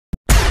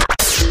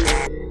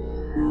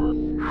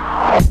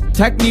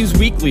Tech News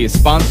Weekly is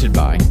sponsored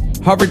by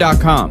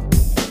Hover.com.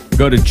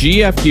 Go to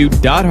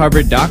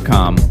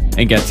gfu.hover.com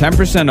and get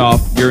 10%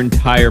 off your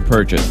entire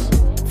purchase.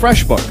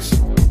 FreshBooks.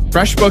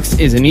 FreshBooks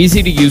is an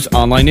easy-to-use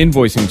online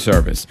invoicing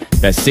service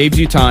that saves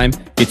you time,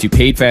 gets you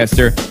paid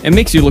faster, and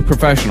makes you look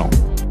professional.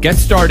 Get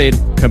started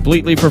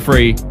completely for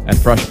free at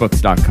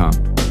freshbooks.com.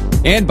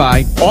 And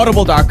by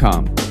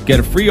Audible.com. Get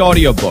a free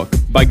audiobook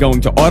by going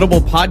to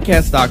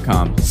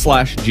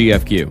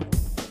audiblepodcast.com/GFQ.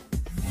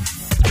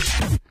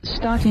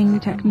 Starting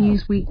Tech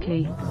News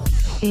Weekly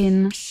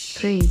in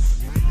 3,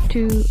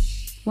 2,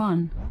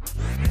 1.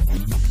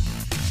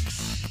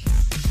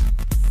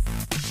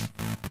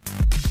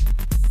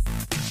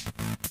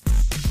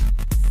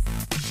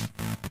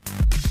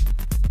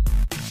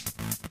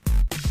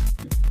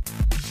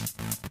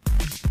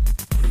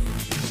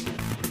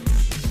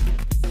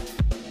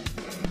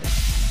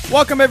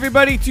 Welcome,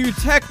 everybody, to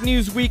Tech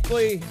News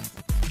Weekly.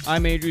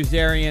 I'm Andrew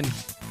Zarian.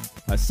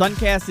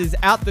 Sunkast is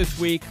out this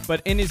week, but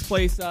in his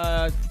place,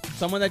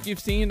 someone that you've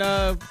seen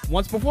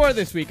once before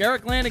this week.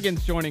 Erik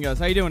Lanigan's joining us.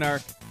 How you doing,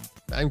 Erik?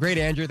 I'm great,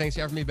 Andrew. Thanks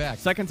for having me back.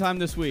 Second time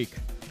this week.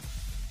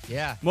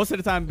 Yeah. Most of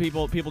the time,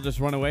 people just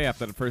run away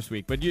after the first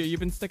week, but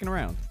you've been sticking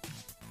around.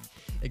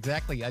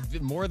 Exactly. I've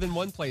been more than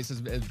one place has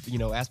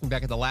asked me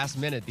back at the last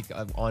minute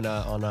on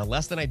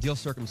less than ideal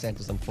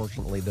circumstances,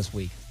 unfortunately, this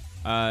week.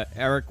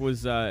 Erik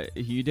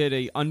you did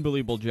an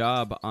unbelievable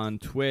job on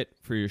TWiT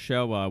for your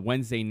show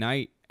Wednesday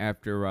night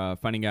after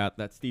finding out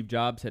that Steve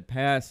Jobs had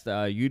passed.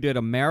 You did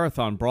a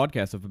marathon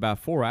broadcast of about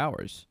 4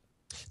 hours.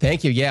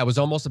 Thank you. Yeah, it was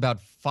almost about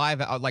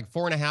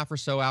 4.5 or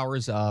so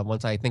hours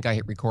once I think I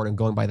hit record and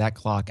going by that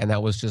clock, and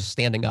that was just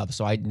standing up.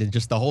 So I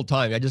just the whole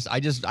time I just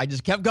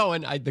kept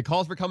going. The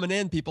calls were coming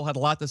in. People had a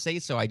lot to say,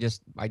 so I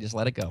just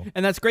let it go.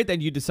 And that's great that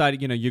you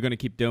decided you're going to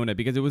keep doing it,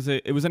 because it was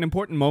an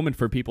important moment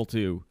for people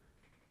to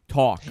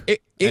talk.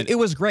 It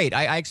was great.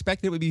 I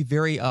expected it would be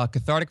very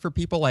cathartic for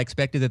people. I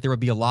expected that there would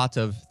be a lot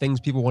of things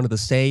people wanted to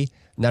say,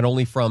 not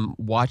only from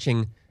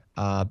watching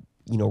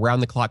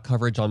round-the-clock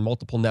coverage on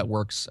multiple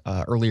networks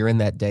earlier in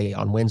that day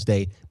on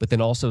Wednesday, but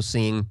then also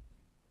seeing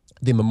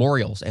the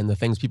memorials and the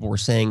things people were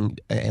saying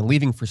and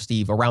leaving for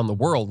Steve around the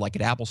world, like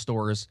at Apple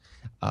stores,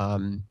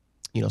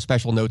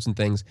 special notes and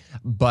things.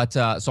 But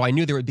so I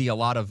knew there would be a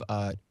lot of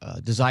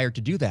desire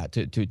to do that,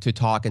 to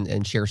talk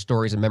and share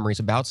stories and memories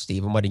about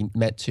Steve and what he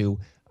meant to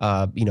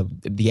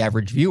the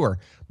average viewer.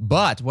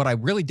 But what I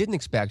really didn't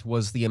expect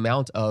was the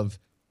amount of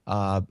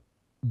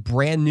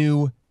brand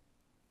new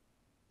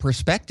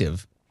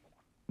perspective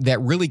that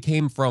really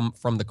came from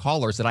the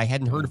callers that I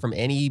hadn't heard from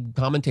any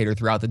commentator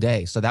throughout the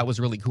day. So that was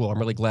really cool. I'm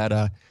really glad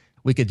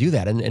we could do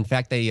that. And in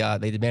fact, they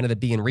demanded it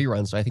be in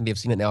reruns, so I think they've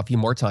seen it now a few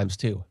more times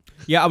too.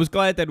 Yeah, I was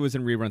glad that it was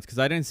in reruns, because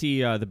I didn't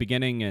see the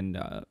beginning, and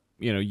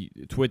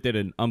TWiT did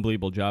an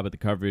unbelievable job at the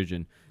coverage.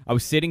 And I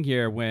was sitting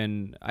here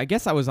when I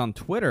guess I was on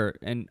Twitter,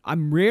 and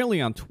I'm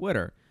rarely on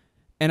Twitter,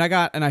 and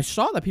I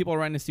saw that people were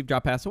writing Steve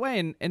Jobs passed away,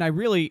 and I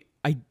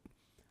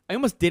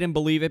almost didn't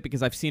believe it,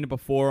 because I've seen it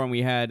before and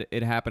we had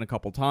it happen a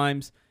couple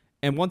times.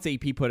 And once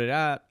AP put it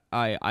out,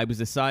 I was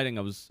deciding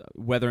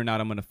whether or not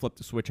I'm going to flip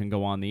the switch and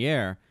go on the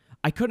air.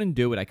 I couldn't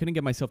do it. I couldn't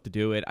get myself to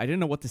do it. I didn't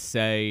know what to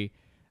say.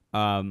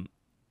 And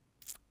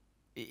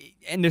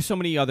there's so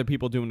many other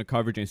people doing the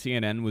coverage, and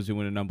CNN was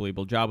doing an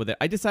unbelievable job with it.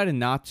 I decided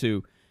not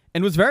to,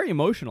 and it was very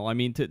emotional. I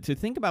mean, to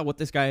think about what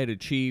this guy had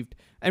achieved,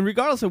 and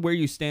regardless of where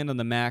you stand on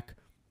the Mac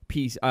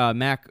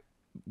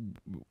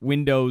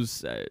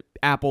Windows,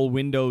 Apple,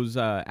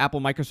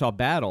 Microsoft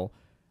battle,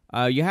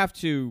 you have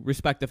to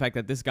respect the fact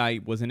that this guy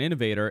was an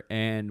innovator,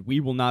 and we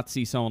will not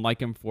see someone like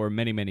him for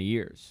many, many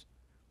years.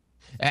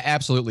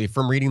 Absolutely.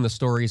 From reading the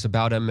stories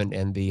about him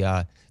and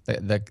the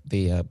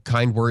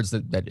kind words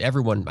that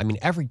everyone, I mean,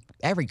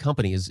 every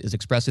company is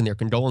expressing their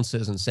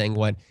condolences and saying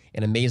what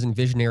an amazing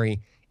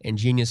visionary and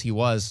genius he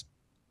was.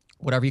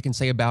 Whatever you can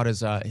say about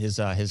his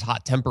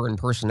hot temper and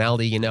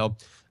personality,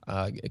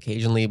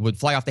 occasionally would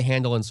fly off the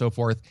handle and so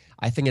forth.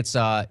 I think it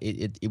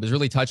was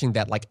really touching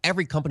that, like,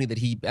 every company that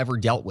he ever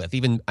dealt with,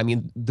 even, I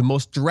mean, the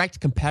most direct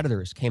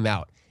competitors came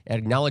out and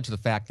acknowledged the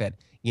fact that,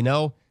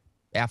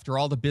 after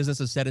all the business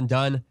is said and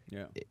done,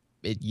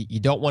 you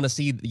don't want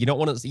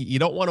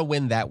to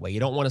win that way. You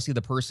don't want to see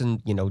the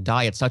person,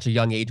 die at such a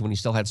young age when he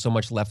still had so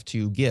much left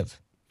to give.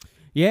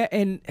 Yeah,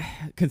 and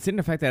considering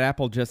the fact that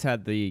Apple just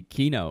had the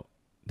keynote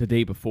the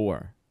day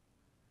before,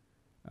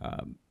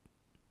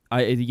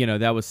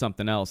 that was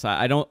something else.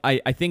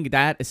 I think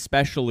that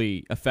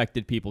especially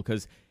affected people,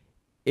 because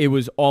it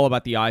was all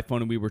about the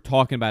iPhone and we were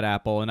talking about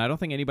Apple, and I don't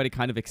think anybody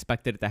kind of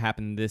expected it to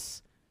happen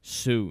this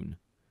soon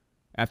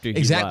after he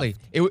exactly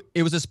left.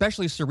 It was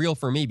especially surreal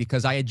for me,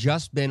 because I had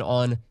just been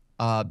on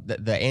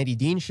the Andy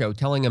Dean show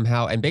telling him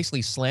how, and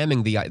basically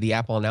slamming the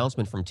Apple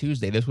announcement from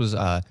Tuesday. This was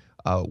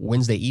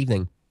Wednesday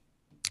evening.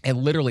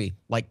 And literally,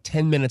 like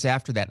 10 minutes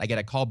after that, I get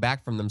a call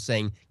back from them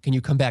saying, "Can you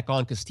come back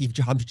on? Because Steve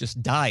Jobs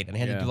just died." And I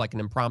had to do like an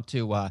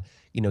impromptu,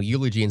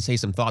 eulogy and say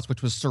some thoughts,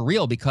 which was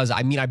surreal, because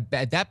I mean,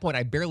 at that point,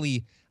 I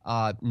barely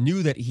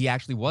knew that he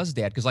actually was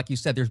dead. Because, like you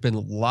said, there's been a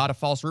lot of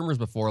false rumors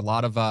before, a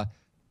lot of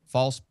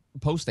false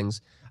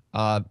postings.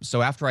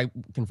 So after I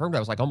confirmed, I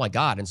was like, oh my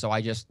God. And so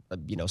I just,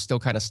 still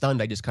kind of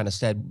stunned. I just kind of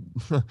said,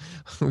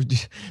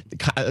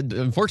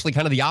 unfortunately,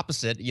 kind of the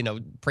opposite,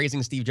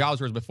 praising Steve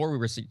Jobs, whereas before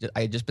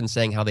I had just been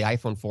saying how the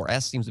iPhone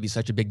 4S seems to be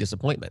such a big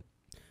disappointment.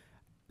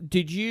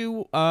 Did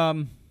you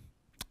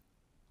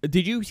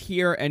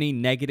hear any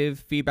negative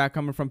feedback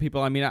coming from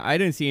people? I mean, I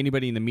didn't see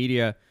anybody in the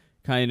media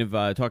kind of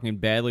talking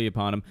badly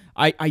upon him.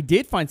 I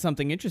did find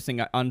something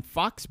interesting. On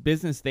Fox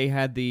Business, they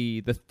had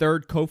the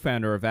third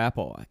co-founder of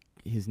Apple.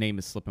 His name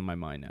is slipping my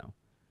mind now.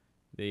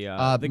 The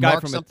guy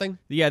Mark from something?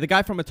 The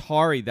guy from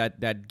Atari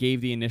that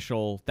gave the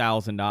initial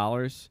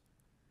 $1,000.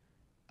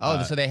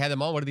 Oh, so they had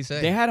him on. What did he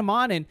say? They had him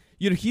on, and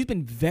he's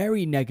been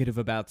very negative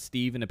about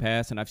Steve in the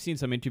past, and I've seen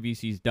some interviews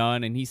he's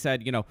done, and he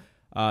said,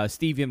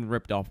 Steve even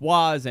ripped off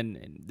Woz,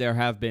 and there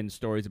have been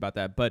stories about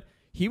that, but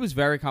he was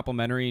very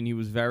complimentary, and he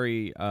was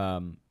very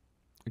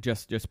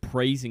just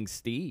praising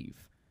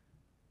Steve,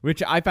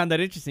 which I found that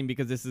interesting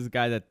because this is a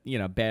guy that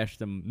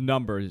bashed him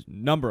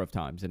number of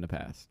times in the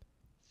past.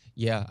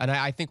 Yeah, and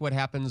I think what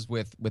happens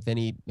with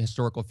any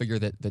historical figure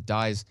that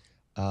dies,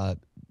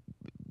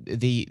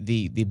 the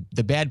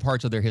bad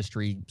parts of their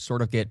history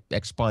sort of get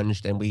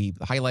expunged, and we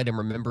highlight and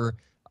remember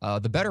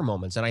the better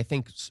moments. And I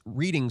think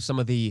reading some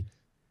of the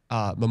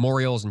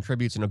memorials and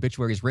tributes and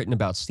obituaries written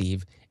about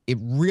Steve, it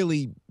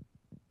really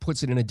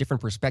puts it in a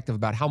different perspective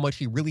about how much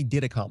he really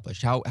did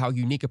accomplish, how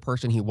unique a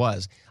person he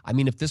was. I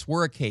mean, if this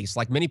were a case,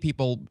 like many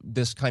people,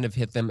 this kind of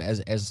hit them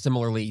as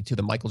similarly to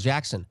the Michael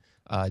Jackson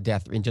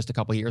death in just a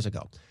couple of years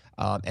ago.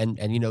 And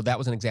that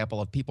was an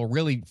example of people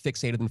really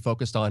fixated and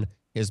focused on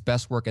his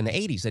best work in the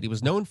 80s that he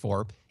was known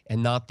for,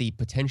 and not the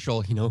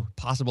potential,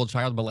 possible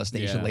child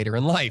molestation later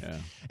in life. Yeah.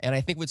 And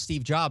I think with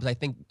Steve Jobs, I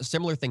think a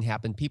similar thing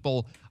happened.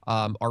 People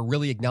are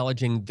really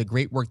acknowledging the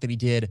great work that he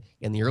did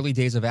in the early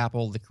days of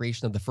Apple, the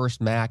creation of the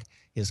first Mac,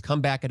 his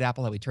comeback at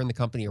Apple, how he turned the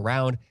company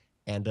around,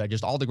 and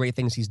just all the great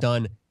things he's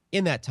done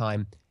in that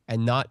time,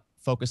 and not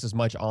focus as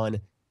much on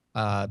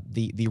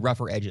the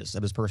rougher edges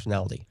of his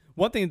personality.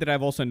 One thing that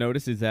I've also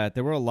noticed is that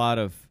there were a lot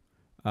of,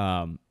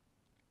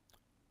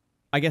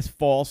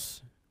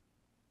 false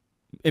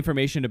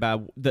information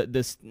about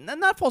this.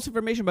 Not false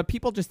information, but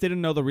people just didn't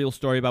know the real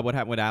story about what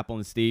happened with Apple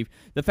and Steve.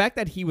 The fact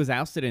that he was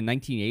ousted in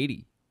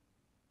 1980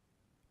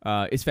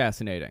 is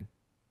fascinating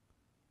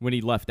when he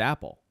left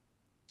Apple.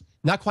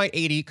 Not quite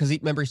 80, because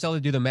remember, he still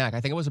had to do the Mac.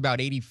 I think it was about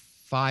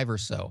 85 or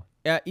so.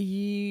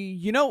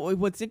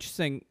 What's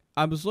interesting,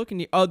 I was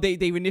looking. They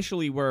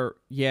initially were.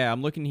 Yeah,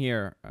 I'm looking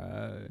here.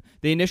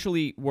 They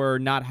initially were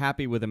not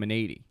happy with him in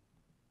 80.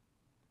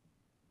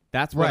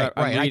 That's what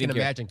I'm reading. I can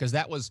imagine, because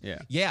that was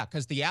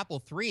because the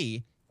Apple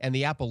III and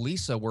the Apple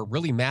Lisa were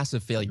really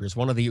massive failures.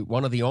 One of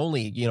the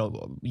only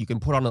you can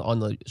put on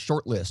the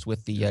short list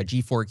with the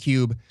G4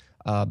 Cube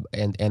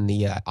and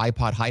the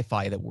iPod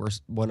Hi-Fi that were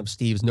one of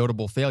Steve's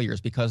notable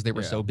failures because they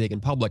were so big in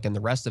public, and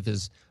the rest of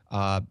his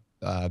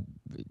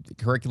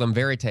curriculum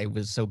vitae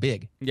was so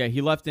big. Yeah,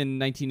 he left in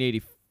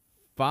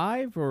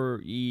 1985,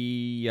 or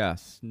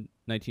yes,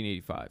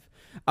 1985.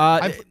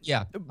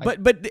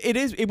 But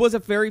it was a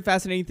very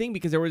fascinating thing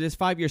because there was this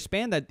 5-year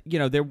span that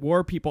there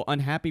were people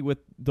unhappy with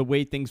the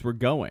way things were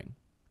going.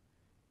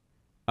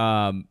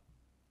 And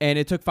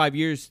it took 5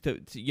 years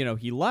to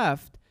he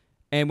left,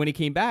 and when he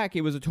came back,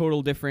 it was a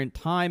total different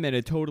time and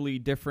a totally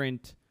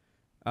different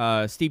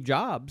Steve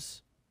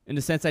Jobs, in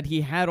the sense that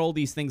he had all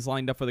these things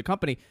lined up for the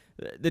company.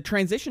 The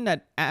transition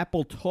that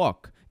Apple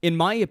took, in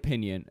my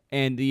opinion,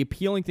 and the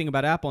appealing thing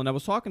about Apple, and I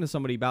was talking to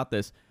somebody about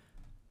this,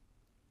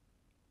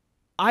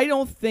 I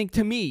don't think,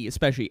 to me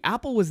especially,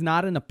 Apple was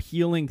not an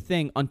appealing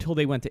thing until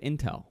they went to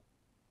Intel.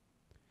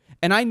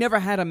 And I never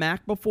had a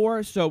Mac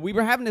before, so we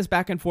were having this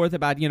back and forth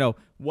about,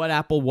 what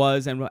Apple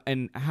was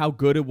and how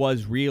good it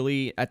was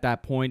really at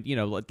that point.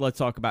 Let's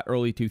talk about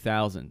early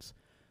 2000s.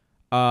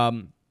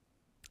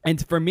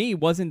 And for me, it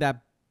wasn't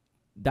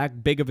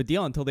that big of a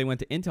deal until they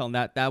went to Intel,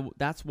 and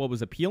that's what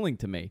was appealing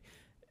to me.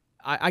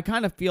 I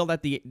kind of feel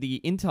that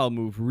the Intel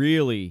move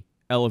really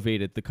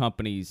elevated the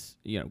company's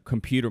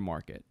computer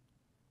market.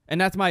 And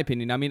that's my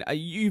opinion. I mean,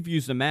 you've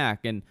used a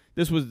Mac, and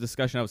this was a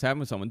discussion I was having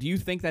with someone. Do you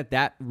think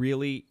that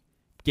really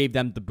gave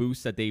them the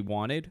boost that they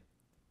wanted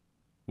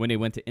when they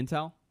went to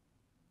Intel?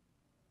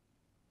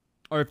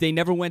 Or if they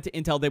never went to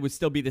Intel, there would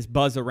still be this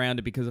buzz around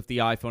it because of the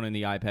iPhone and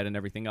the iPad and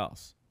everything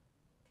else?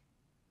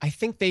 I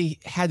think they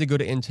had to go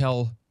to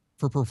Intel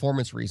for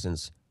performance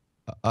reasons.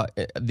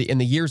 In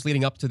the years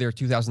leading up to their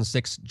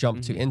 2006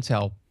 jump to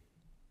Intel,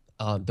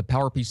 the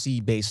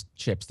PowerPC based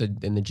chips,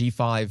 in the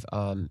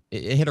G5,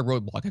 it hit a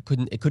roadblock. It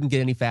couldn't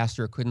get any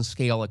faster. It couldn't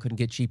scale. It couldn't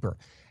get cheaper.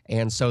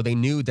 And so they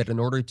knew that in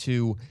order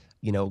to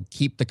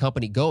keep the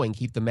company going,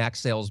 keep the Mac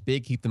sales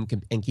big, keep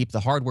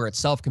the hardware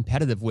itself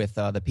competitive with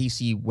the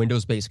PC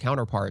Windows based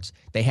counterparts,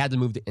 they had to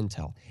move to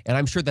Intel. And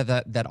I'm sure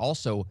that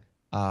also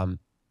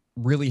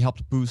really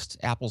helped boost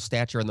Apple's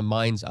stature in the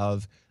minds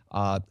of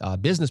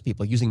business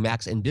people using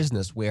Macs in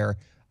business, where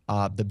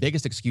the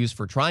biggest excuse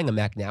for trying a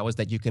Mac now is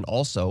that you can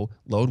also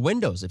load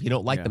Windows. If you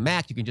don't like the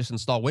Mac, you can just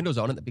install Windows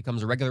on it. That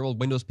becomes a regular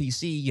old Windows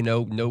PC,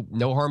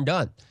 no harm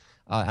done.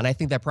 And I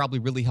think that probably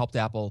really helped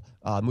Apple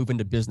move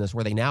into business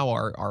where they now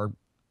are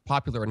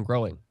popular and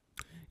growing.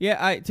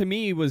 Yeah, to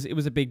me it was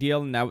a big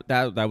deal, and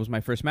that was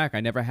my first Mac. I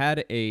never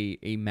had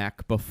a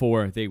Mac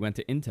before they went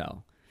to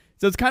Intel,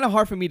 so it's kind of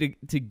hard for me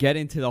to get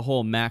into the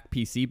whole Mac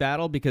PC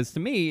battle, because to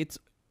me it's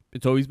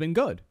always been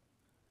good.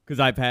 Because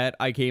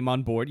I came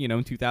on board,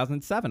 in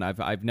 2007.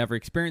 I've never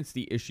experienced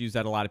the issues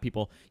that a lot of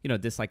people,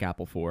 dislike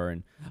Apple for,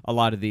 and a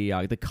lot of the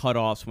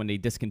cutoffs when they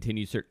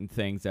discontinue certain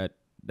things that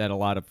a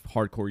lot of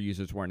hardcore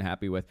users weren't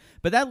happy with.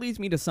 But that leads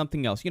me to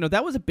something else.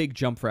 That was a big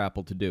jump for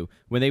Apple to do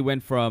when they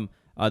went from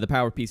the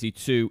PowerPC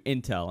to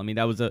Intel. I mean,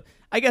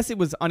 I guess it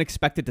was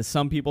unexpected to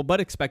some people, but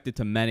expected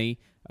to many.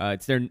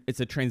 It's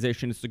a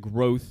transition. It's the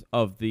growth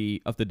of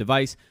the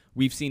device.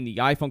 We've seen the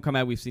iPhone come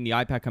out. We've seen the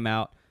iPad come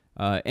out.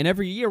 And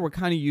every year we're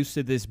kind of used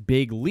to this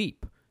big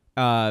leap.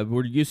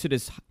 We're used to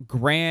this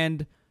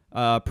grand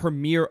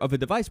premiere of a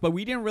device, but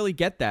we didn't really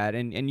get that.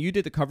 And you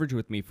did the coverage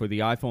with me for the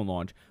iPhone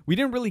launch. We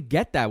didn't really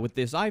get that with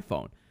this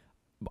iPhone.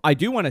 I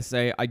do want to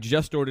say I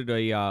just ordered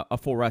a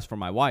 4S for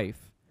my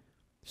wife.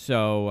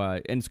 So,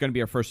 and it's going to be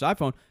our first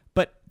iPhone.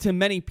 But to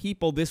many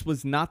people, this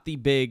was not the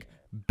big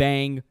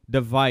bang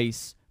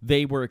device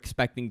they were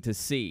expecting to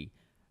see.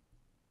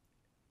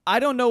 I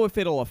don't know if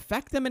it'll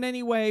affect them in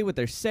any way with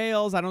their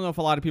sales. I don't know if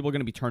a lot of people are going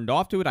to be turned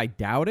off to it. I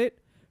doubt it.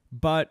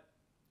 But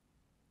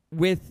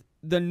with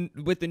the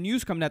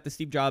news coming out that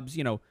Steve Jobs,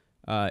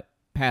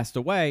 passed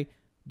away,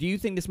 do you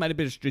think this might have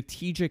been a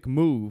strategic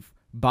move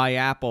by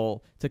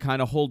Apple to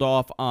kind of hold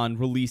off on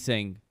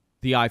releasing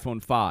the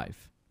iPhone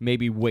 5?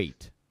 Maybe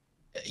wait.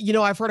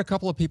 I've heard a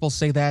couple of people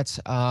say that.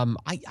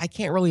 I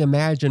can't really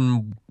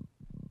imagine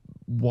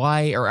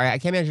why, or I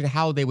can't imagine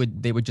how they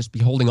would just be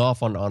holding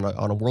off on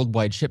a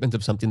worldwide shipment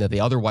of something that they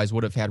otherwise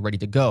would have had ready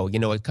to go.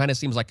 It kind of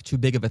seems like too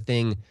big of a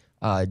thing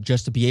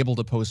just to be able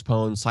to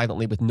postpone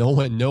silently with no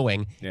one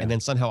knowing, and then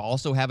somehow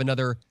also have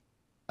another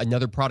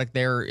product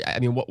there. I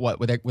mean, what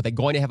were they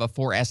going to have a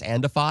 4S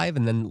and a 5,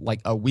 and then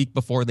like a week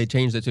before they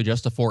changed it to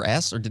just a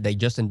 4S, or did they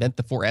just invent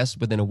the 4S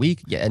within a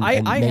week and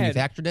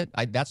manufactured it?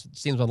 That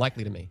seems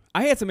unlikely to me.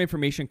 I had some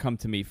information come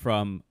to me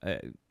from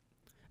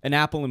an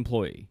Apple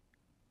employee.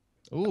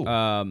 Ooh.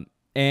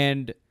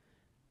 And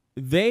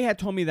they had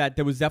told me that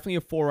there was definitely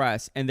a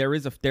 4S and there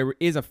is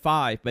a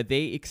 5, but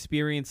they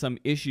experienced some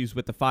issues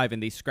with the 5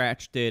 and they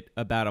scratched it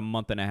about a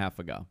month and a half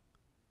ago.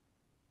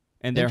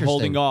 And they're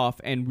holding off,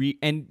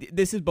 and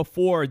this is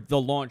before the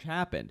launch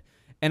happened.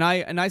 And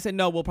I said,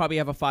 no, we'll probably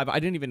have a 5. I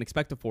didn't even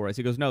expect a 4S.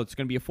 He goes, no, it's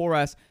going to be a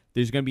 4S.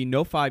 There's going to be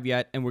no 5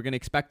 yet, and we're going to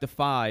expect a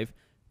 5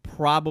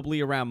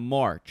 probably around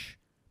March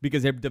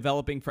because they're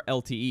developing for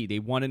LTE. They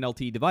want an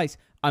LTE device.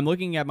 I'm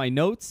looking at my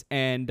notes,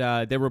 and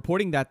they're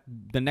reporting that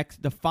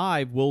the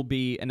 5 will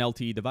be an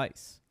LTE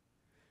device.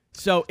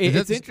 So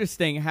it's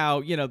interesting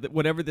how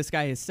whatever this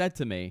guy has said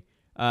to me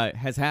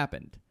has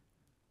happened.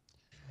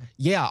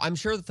 Yeah, I'm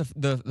sure that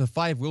the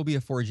 5 will be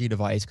a 4G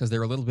device because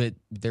they're a little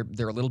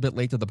bit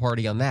late to the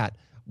party on that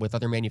with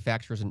other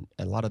manufacturers and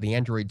a lot of the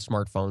Android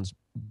smartphones.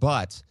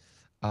 But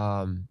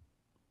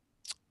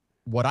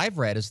what I've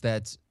read is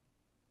that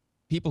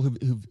people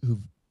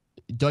who've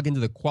dug into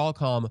the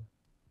Qualcomm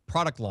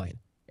product line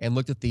and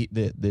looked at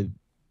the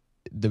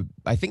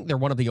I think they're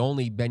one of the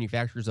only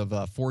manufacturers of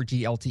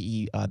 4G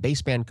LTE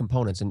baseband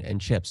components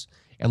and chips,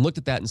 and looked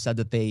at that and said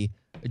that they,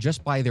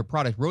 just by their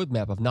product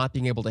roadmap of not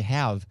being able to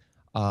have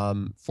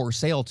for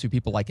sale to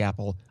people like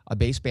Apple a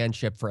baseband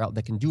chip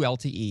that can do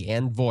LTE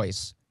and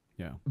voice,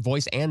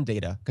 voice and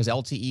data, because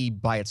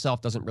LTE by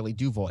itself doesn't really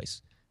do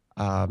voice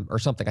or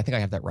something. I think I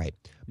have that right.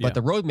 But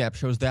the roadmap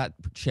shows that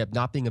chip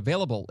not being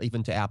available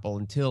even to Apple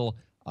until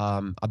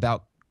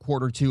about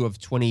Q2 of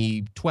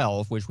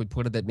 2012, which would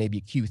put it at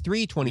maybe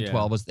Q3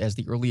 2012 as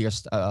the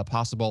earliest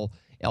possible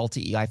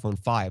LTE iPhone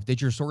 5. Did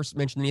your source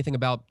mention anything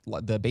about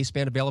the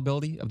baseband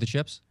availability of the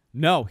chips?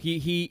 No,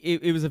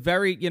 it was a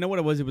very, what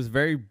it was? It was a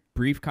very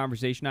brief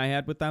conversation I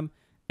had with them,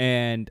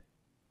 and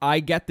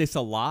I get this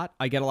a lot.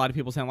 I get a lot of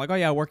people saying like, oh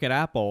yeah, I work at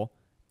Apple,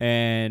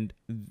 and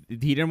he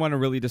didn't want to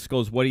really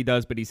disclose what he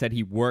does, but he said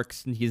he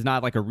works, and he's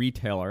not like a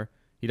retailer.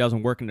 He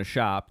doesn't work in a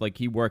shop. Like,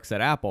 he works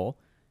at Apple,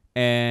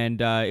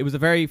 and it was a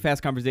very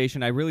fast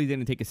conversation. I really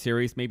didn't take it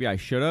serious. Maybe I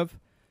should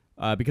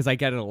have, because I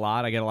get it a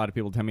lot. I get a lot of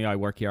people tell me, oh, I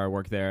work here, I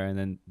work there, and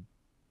then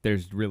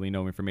there's really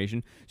no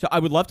information. So I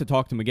would love to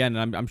talk to him again,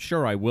 and I'm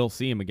sure I will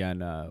see him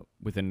again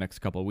within the next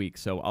couple of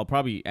weeks. So I'll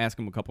probably ask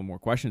him a couple more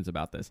questions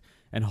about this,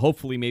 and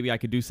hopefully maybe I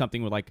could do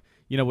something with, like,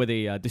 where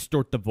they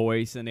distort the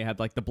voice and they have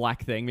like the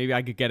black thing. Maybe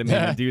I could get him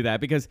in to do that,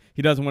 because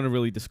he doesn't want to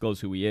really disclose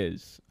who he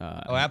is.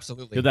 Oh,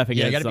 absolutely. He'll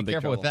definitely you get got to be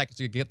careful trouble with that,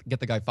 because you get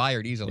the guy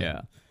fired easily.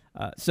 Yeah.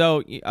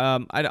 So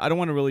I don't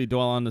want to really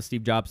dwell on the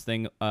Steve Jobs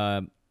thing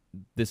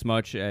this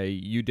much.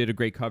 You did a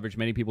great coverage.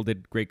 Many people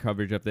did great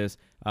coverage of this.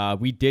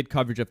 We did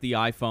coverage of the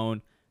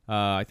iPhone.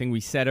 I think we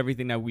said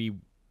everything that we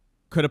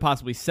could have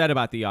possibly said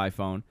about the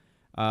iPhone.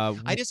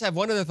 I just have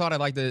one other thought I'd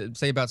like to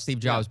say about Steve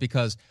Jobs,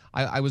 because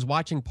I was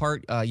watching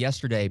part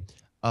yesterday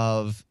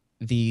of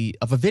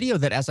a video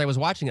that, as I was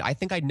watching it, I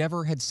think I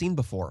never had seen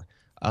before.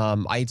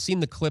 I had seen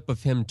the clip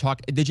of him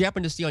talk. Did you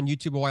happen to see on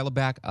YouTube a while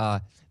back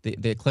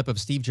the clip of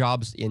Steve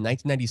Jobs in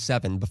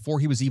 1997 before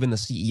he was even the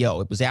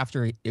CEO? It was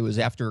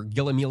after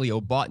Gil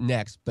Amelio bought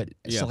Next, but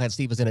still had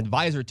Steve as an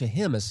advisor to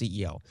him as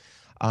CEO.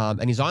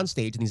 And he's on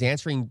stage and he's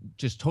answering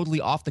just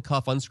totally off the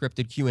cuff,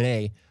 unscripted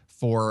Q&A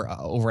for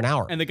over an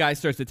hour. And the guy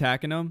starts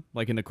attacking him,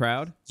 like in the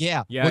crowd.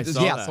 Yeah, I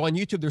saw that. So on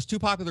YouTube, there's two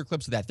popular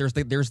clips of that. There's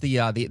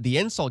the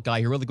insult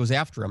guy who really goes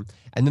after him,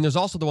 and then there's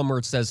also the one where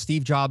it says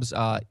Steve Jobs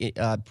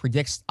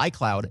predicts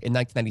iCloud in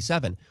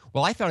 1997.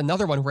 Well, I found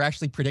another one where it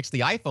actually predicts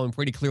the iPhone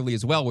pretty clearly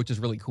as well, which is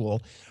really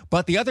cool.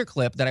 But the other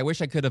clip that I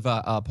wish I could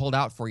have pulled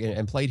out for you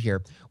and played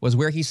here was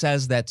where he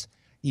says that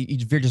he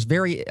just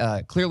very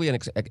clearly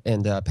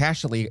and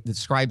passionately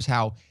describes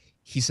how.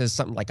 He says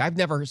something like, I've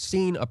never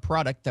seen a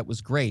product that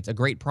was great, a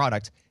great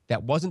product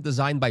that wasn't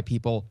designed by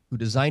people who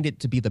designed it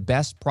to be the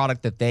best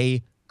product that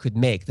they could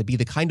make, to be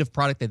the kind of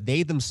product that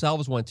they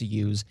themselves want to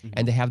use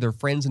and to have their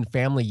friends and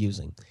family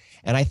using.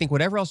 And I think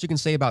whatever else you can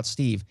say about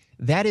Steve,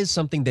 that is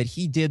something that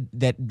he did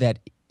that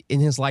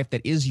in his life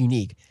that is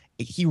unique.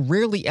 He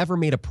rarely ever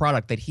made a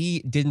product that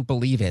he didn't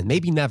believe in,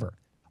 maybe never.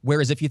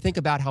 Whereas if you think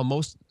about how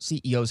most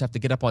CEOs have to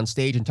get up on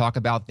stage and talk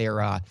about their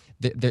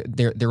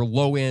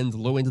low end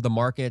of the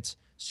market,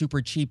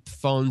 super cheap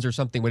phones or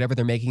something, whatever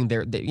they're making,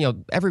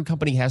 every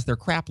company has their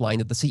crap line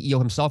that the CEO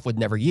himself would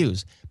never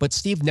use. But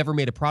Steve never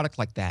made a product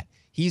like that.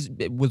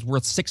 It was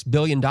worth $6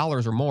 billion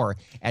or more,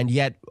 and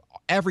yet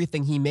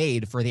everything he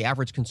made for the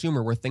average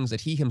consumer were things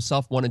that he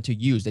himself wanted to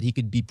use, that he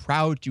could be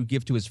proud to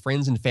give to his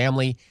friends and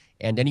family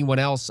and anyone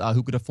else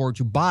who could afford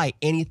to buy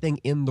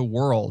anything in the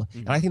world.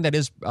 And I think that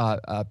is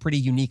pretty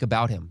unique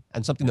about him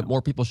and something that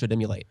more people should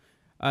emulate.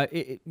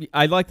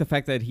 I like the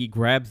fact that he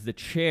grabs the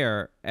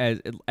chair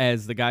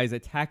as the guy's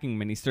attacking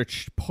him and he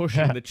starts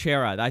pushing the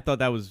chair out. I thought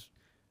that was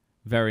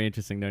very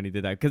interesting when he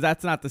did that, because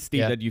that's not the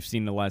Steve that you've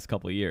seen the last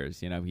couple of years.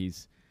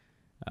 He's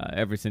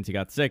ever since he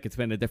got sick, it's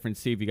been a different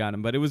Steve you got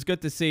him. But it was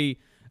good to see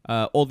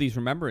all these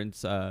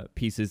remembrance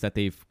pieces that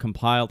they've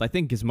compiled. I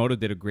think Gizmodo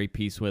did a great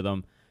piece with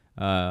him.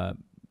 I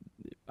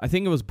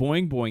think it was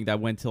Boing Boing that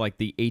went to like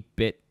the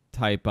 8-bit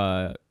type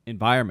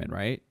environment,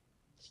 right?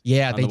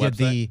 Yeah, they did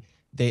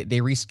They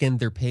reskinned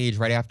their page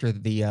right after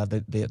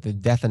the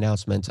death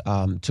announcement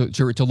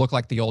to look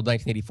like the old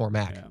 1984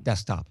 Mac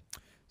desktop.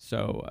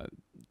 So,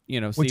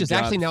 which is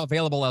actually now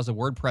available as a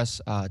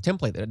WordPress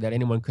template that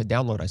anyone could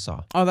download. I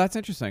saw. Oh, that's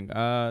interesting.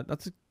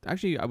 That's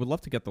actually, I would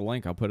love to get the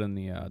link. I'll put in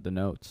the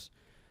notes.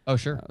 Oh,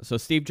 sure. So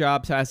Steve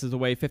Jobs passes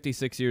away,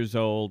 56 years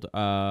old,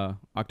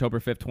 October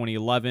 5th,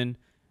 2011.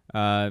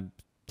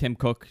 Tim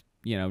Cook,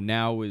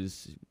 now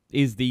is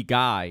the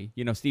guy.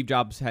 Steve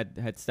Jobs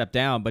had stepped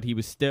down, but he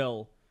was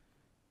still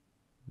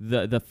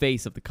the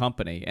face of the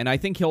company, and I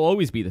think he'll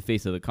always be the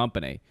face of the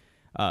company.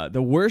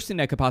 The worst thing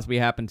that could possibly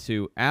happen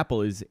to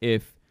Apple is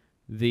if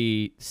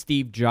the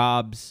Steve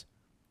Jobs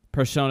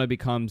persona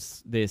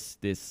becomes this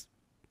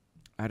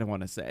I don't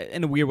want to say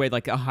in a weird way,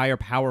 like a higher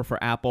power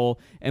for Apple,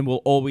 and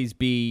will always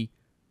be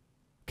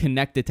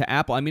connected to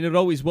Apple. I mean, it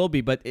always will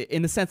be, but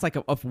in a sense like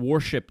of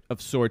worship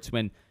of sorts,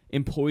 when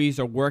employees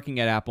are working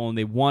at Apple and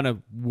they want to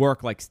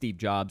work like Steve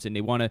Jobs and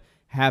they want to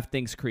have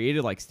things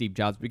created like Steve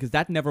Jobs, because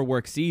that never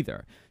works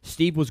either.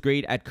 Steve was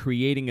great at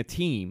creating a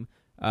team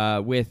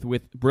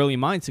with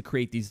brilliant minds to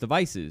create these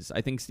devices.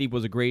 I think Steve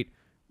was a great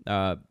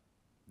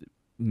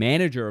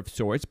manager of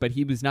sorts, but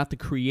he was not the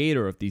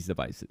creator of these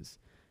devices.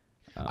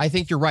 I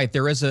think you're right.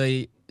 There's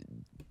a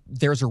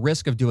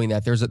risk of doing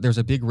that. There's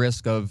a big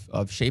risk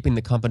of shaping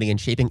the company and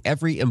shaping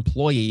every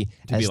employee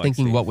as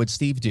thinking, Steve, what would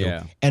Steve do?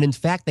 Yeah. And in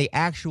fact, they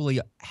actually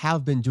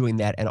have been doing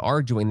that and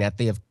are doing that.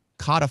 They have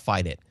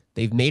codified it.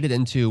 They've made it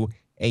into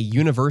a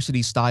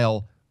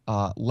university-style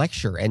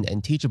lecture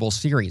and teachable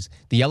series.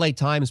 The LA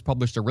Times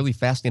published a really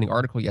fascinating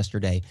article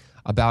yesterday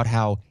about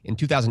how in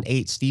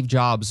 2008, Steve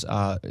Jobs,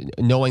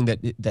 knowing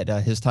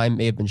that his time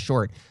may have been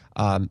short,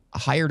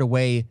 hired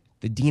away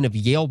the dean of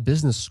Yale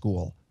Business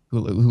School,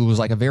 who was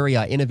like a very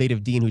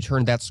innovative dean who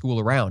turned that school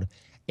around,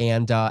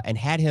 and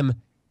had him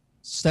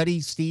study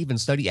Steve and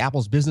study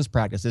Apple's business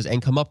practices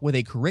and come up with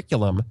a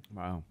curriculum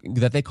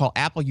that they call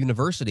Apple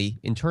University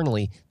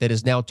internally, that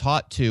is now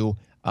taught to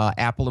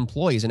Apple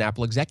employees and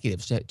Apple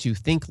executives to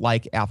think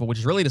like Apple, which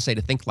is really to say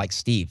to think like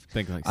Steve.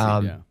 Think like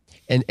Steve,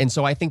 yeah. And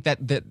so I think that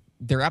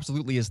there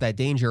absolutely is that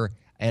danger,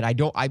 and I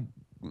don't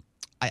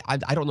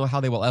know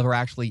how they will ever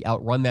actually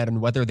outrun that, and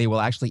whether they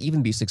will actually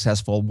even be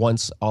successful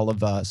once all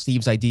of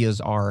Steve's ideas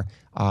are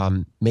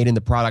made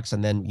into products,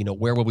 and then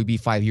where will we be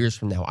 5 years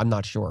from now? I'm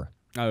not sure.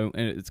 Oh,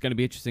 and it's going to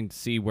be interesting to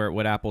see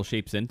what Apple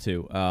shapes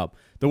into.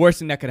 The worst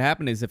thing that could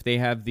happen is if they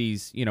have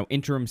these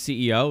interim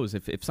CEOs.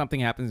 If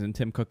something happens and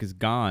Tim Cook is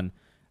gone,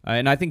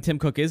 and I think Tim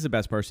Cook is the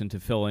best person to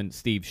fill in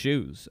Steve's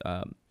shoes.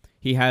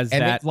 He has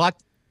that.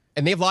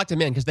 And they've locked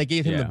him in because they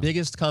gave him Yeah. the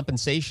biggest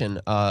compensation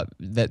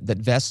that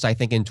vests, I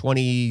think, in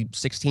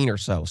 2016 or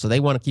so. So they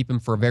want to keep him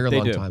for a very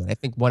long do. time. And I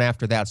think one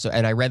after that. So,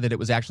 and I read that it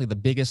was actually the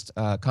biggest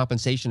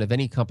compensation of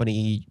any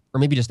company, or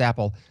maybe just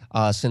Apple,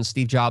 since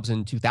Steve Jobs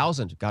in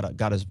 2000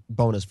 got his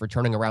bonus for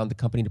turning around the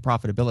company to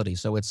profitability.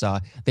 So it's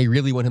they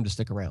really want him to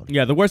stick around.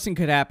 Yeah, the worst thing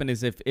could happen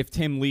is if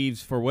Tim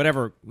leaves for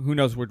whatever, who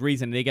knows what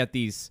reason, they get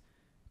these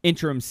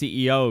interim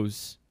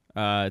CEOs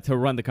to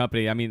run the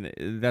company. I mean,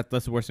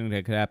 that's the worst thing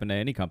that could happen to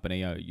any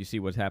company. You see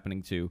what's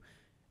happening to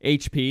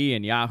HP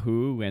and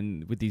Yahoo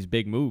and with these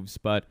big moves.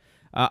 But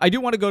I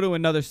do want to go to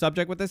another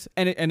subject with this,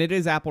 and it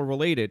is Apple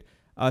related.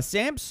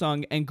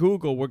 Samsung and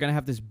Google, we're going to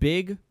have this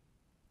big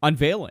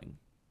unveiling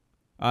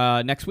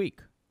next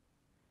week.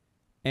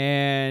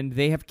 And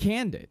they have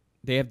canned it.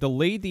 They have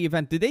delayed the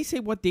event. Did they say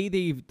what day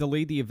they've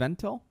delayed the event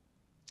till?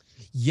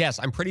 Yes,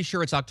 I'm pretty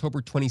sure it's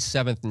October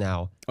 27th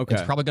now. Okay.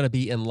 It's probably going to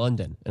be in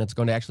London, and it's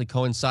going to actually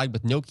coincide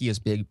with Nokia's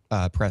big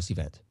press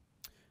event.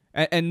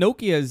 And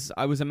Nokia's,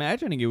 I was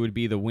imagining it would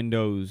be the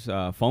Windows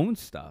phone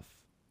stuff.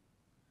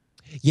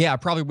 Yeah,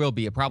 it probably will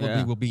be. It probably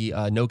Yeah. will be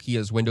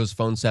Nokia's Windows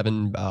Phone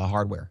 7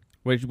 hardware.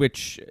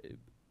 Which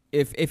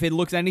if it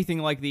looks anything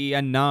like the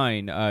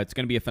N9, it's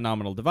going to be a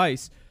phenomenal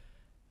device.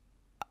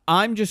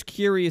 I'm just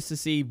curious to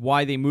see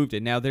why they moved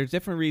it. Now, there's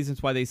different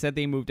reasons why they said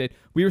they moved it.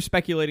 We were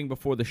speculating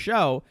before the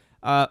show.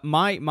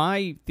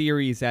 My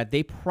theory is that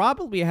they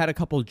probably had a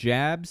couple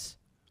jabs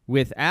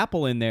with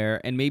Apple in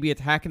there, and maybe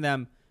attacking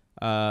them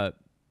on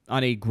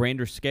a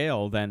grander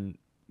scale than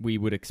we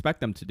would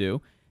expect them to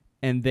do.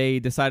 And they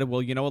decided,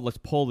 well, you know what? Let's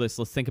pull this.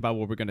 Let's think about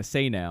what we're going to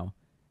say now,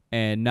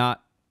 and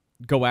not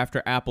go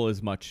after Apple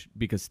as much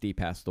because Steve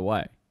passed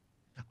away.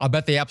 I'll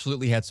bet they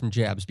absolutely had some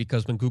jabs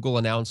because when Google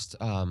announced,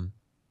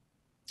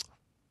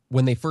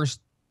 when they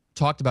first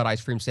talked about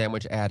ice cream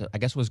sandwich at, I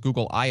guess it was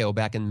Google I/O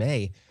back in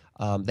May,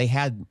 they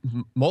had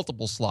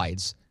multiple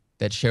slides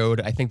that showed,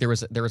 I think there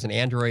was an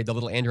Android, the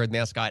little Android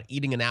mascot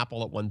eating an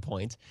apple at one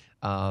point,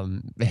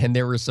 and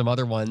there were some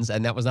other ones,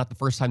 and that was not the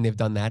first time they've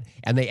done that.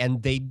 And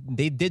they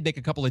did make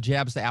a couple of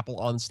jabs to Apple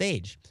on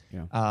stage,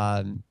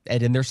 and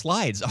in their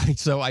slides.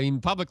 So I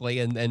mean, publicly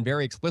and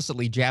very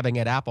explicitly jabbing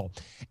at Apple,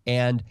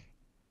 and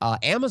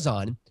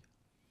Amazon,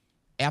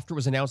 after it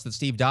was announced that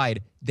Steve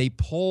died, they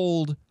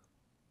pulled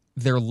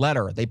their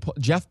letter.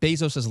 Jeff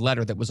Bezos'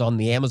 letter that was on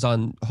the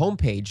Amazon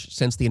homepage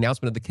since the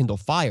announcement of the Kindle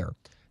Fire,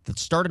 that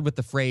started with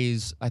the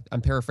phrase, I'm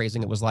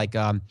paraphrasing, it was like,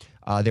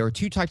 there are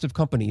two types of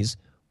companies,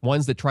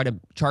 ones that try to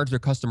charge their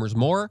customers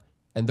more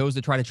and those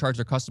that try to charge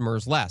their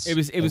customers less. It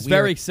was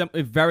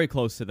very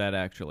close to that,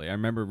 actually. I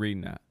remember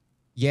reading that.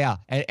 Yeah,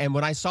 and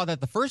when I saw that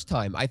the first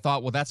time, I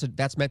thought, well,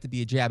 that's meant to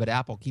be a jab at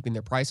Apple, keeping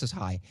their prices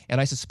high. And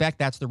I suspect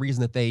that's the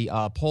reason that they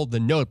pulled the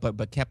note,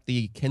 but kept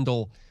the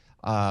Kindle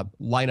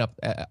lineup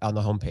on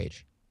the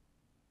homepage.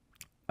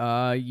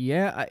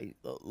 Yeah,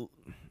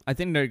 I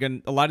think they're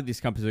going. A lot of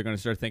these companies are going to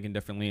start thinking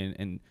differently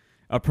and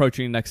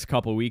approaching the next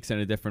couple of weeks in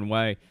a different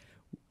way.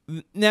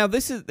 Now,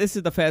 this is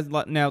the fast.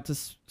 Now, to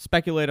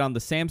speculate on the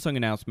Samsung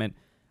announcement,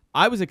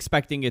 I was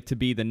expecting it to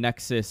be the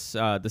Nexus,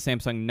 the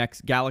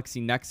Samsung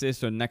Galaxy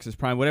Nexus or Nexus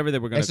Prime, whatever they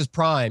were going to. Nexus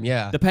Prime,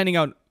 yeah. Depending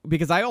on,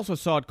 because I also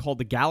saw it called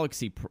the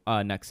Galaxy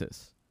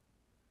Nexus.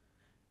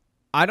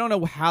 I don't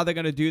know how they're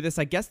going to do this.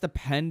 I guess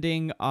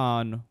depending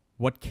on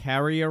what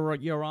carrier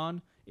you're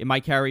on, it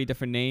might carry a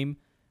different name.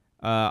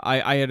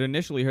 I had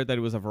initially heard that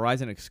it was a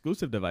Verizon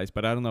exclusive device,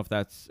 but I don't know if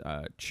that's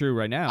true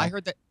right now. I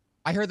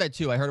heard that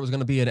too. I heard it was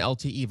going to be an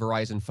LTE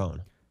Verizon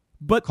phone.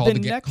 But called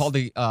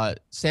the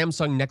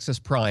Samsung Nexus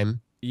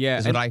Prime. Yeah,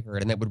 is what I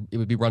heard, and it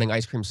would be running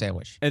ice cream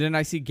sandwich. And then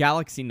I see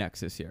Galaxy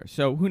Nexus here.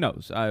 So who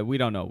knows? We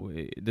don't know.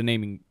 The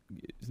naming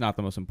is not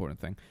the most important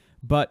thing.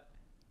 But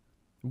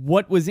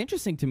what was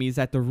interesting to me is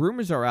that the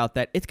rumors are out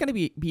that it's going to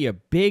be a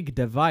big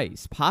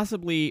device,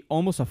 possibly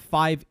almost a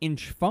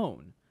 5-inch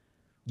phone.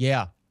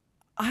 Yeah.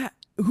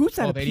 Who's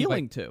that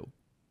appealing to?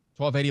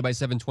 1280 by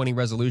 720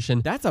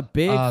 resolution. That's a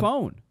big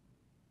phone.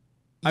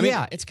 I mean,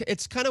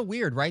 it's kind of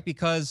weird, right?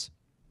 Because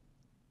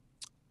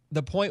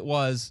the point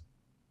was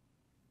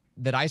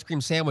that Ice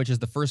Cream Sandwich is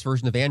the first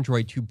version of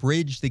Android to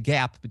bridge the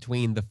gap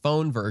between the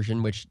phone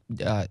version, which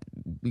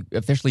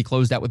officially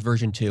closed out with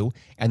version 2,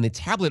 and the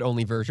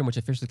tablet-only version, which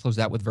officially closed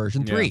out with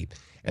version 3. Yeah.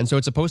 And so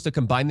it's supposed to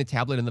combine the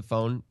tablet and the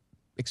phone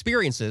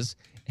experiences.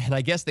 And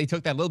I guess they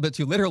took that a little bit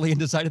too literally and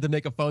decided to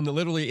make a phone that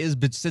literally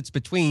sits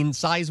between,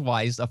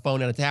 size-wise, a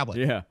phone and a tablet.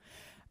 Yeah.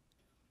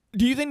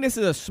 Do you think this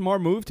is a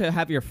smart move to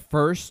have your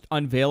first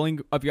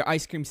unveiling of your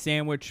Ice Cream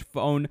Sandwich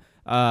phone,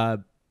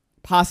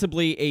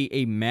 possibly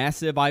a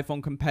massive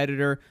iPhone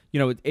competitor? You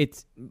know,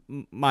 it's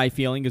my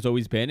feeling has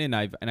always been, and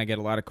I get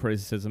a lot of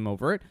criticism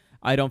over it,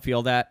 I don't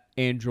feel that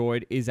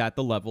Android is at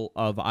the level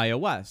of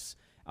iOS.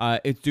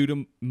 It's due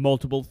to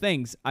multiple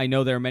things. I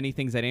know there are many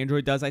things that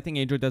Android does. I think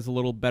Android does a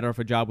little better of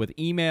a job with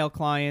email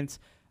clients.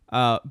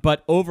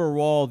 But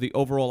overall, the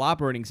overall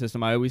operating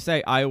system, I always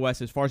say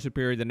iOS is far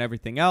superior than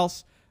everything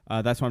else.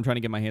 That's why I'm trying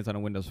to get my hands on a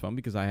Windows phone,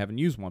 because I haven't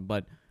used one.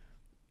 But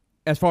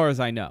as far as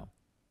I know,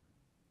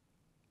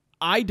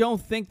 I don't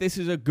think this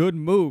is a good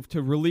move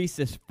to release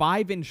this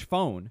 5-inch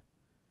phone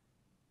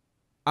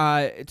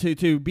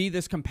to be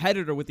this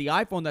competitor with the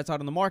iPhone that's out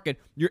on the market,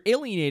 you're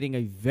alienating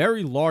a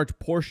very large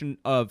portion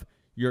of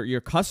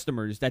your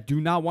customers that do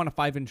not want a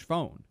 5-inch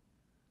phone.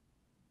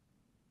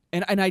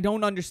 And I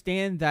don't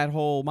understand that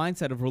whole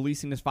mindset of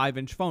releasing this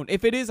 5-inch phone.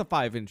 If it is a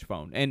 5-inch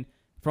phone, and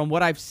from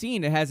what I've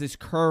seen, it has this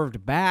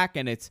curved back,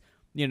 and it's,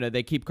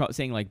 they keep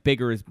saying like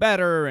bigger is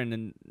better,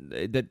 and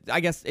that I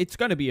guess it's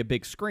going to be a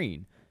big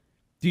screen.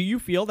 Do you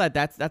feel that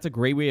that's a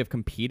great way of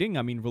competing?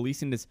 I mean,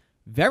 releasing this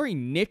very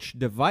niche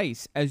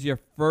device as your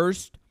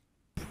first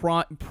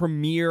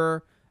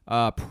premier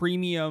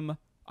premium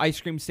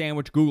ice cream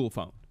sandwich Google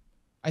phone.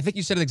 I think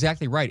you said it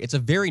exactly right. It's a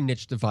very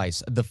niche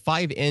device. The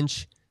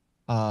 5-inch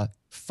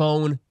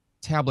phone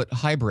tablet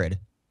hybrid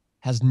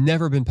has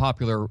never been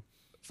popular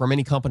from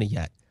any company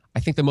yet. I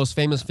think the most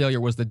famous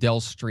failure was the Dell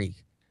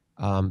Streak.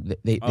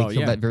 They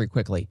killed that very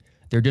quickly.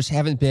 There just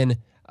haven't been,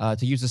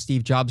 to use the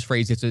Steve Jobs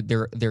phrase,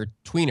 they're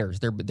tweeners.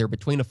 They're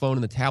between a phone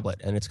and the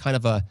tablet, and it's kind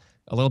of a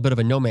little bit of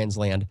a no man's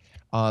land.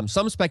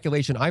 Some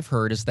speculation I've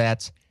heard is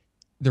that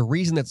the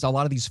reason that a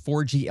lot of these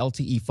 4G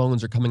LTE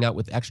phones are coming out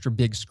with extra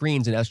big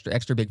screens and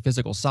extra big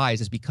physical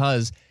size is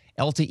because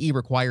LTE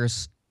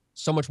requires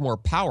so much more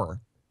power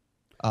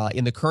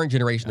in the current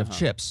generation of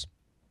chips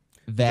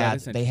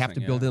that they have to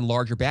build in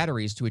larger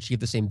batteries to achieve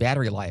the same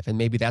battery life. And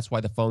maybe that's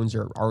why the phones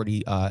are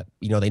already,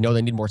 they know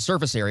they need more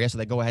surface area, so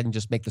they go ahead and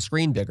just make the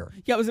screen bigger.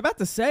 Yeah, I was about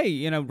to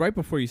say, right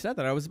before you said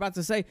that, I was about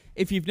to say,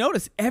 if you've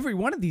noticed, every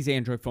one of these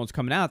Android phones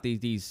coming out,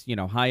 these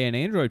high-end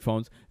Android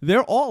phones,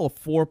 they're all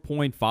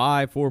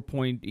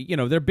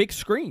 4.5, they're big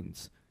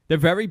screens. They're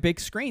very big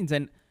screens.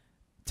 And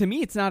to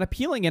me, it's not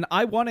appealing. And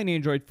I want an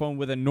Android phone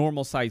with a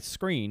normal-sized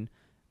screen.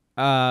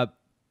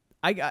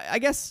 I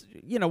guess,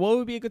 what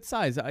would be a good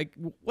size?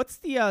 What's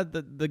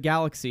the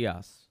Galaxy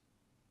S?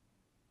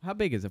 How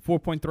big is it?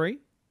 4.3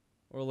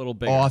 or a little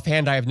bigger?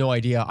 Offhand, I have no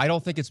idea. I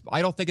don't think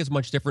it's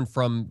much different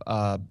from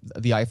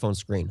the iPhone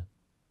screen.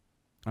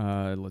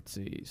 Let's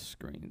see,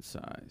 screen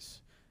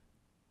size.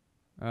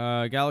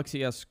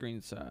 Galaxy S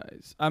screen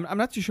size. I'm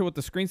not too sure what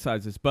the screen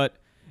size is, but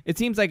it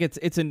seems like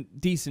it's a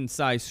decent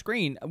sized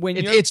screen.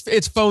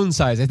 It's phone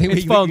size. I think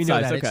it's phone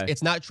size. Okay.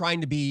 It's not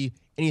trying to be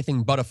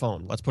anything but a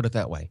phone. Let's put it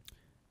that way.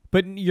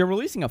 But you're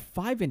releasing a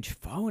 5-inch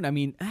phone. I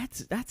mean,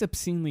 that's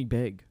obscenely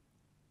big.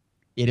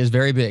 It is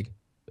very big.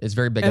 It's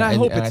very big. And I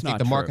hope I think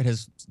the market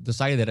has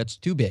decided that it's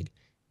too big.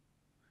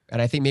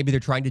 And I think maybe they're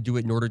trying to do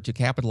it in order to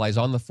capitalize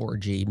on the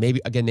 4G.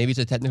 Maybe it's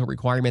a technical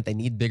requirement. They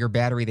need bigger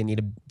battery. They need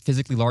a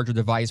physically larger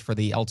device for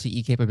the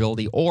LTE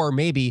capability. Or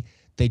maybe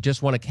they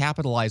just want to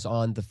capitalize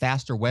on the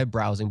faster web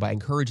browsing by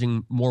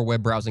encouraging more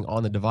web browsing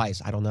on the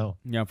device. I don't know.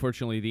 Yeah,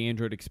 unfortunately, the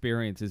Android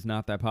experience is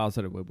not that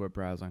positive with web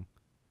browsing.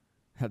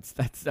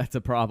 That's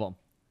a problem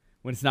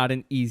when it's not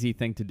an easy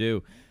thing to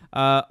do.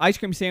 Ice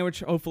cream sandwich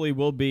hopefully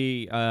will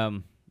be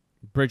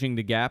bridging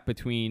the gap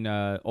between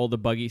all the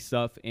buggy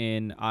stuff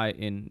in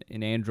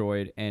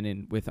Android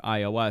and with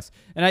iOS.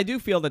 And I do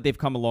feel that they've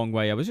come a long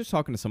way. I was just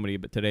talking to somebody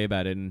today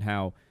about it and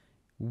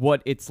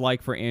what it's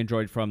like for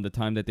Android from the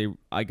time that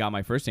I got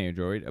my first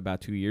Android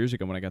about 2 years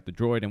ago when I got the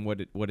Droid and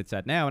what it's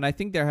at now. And I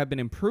think there have been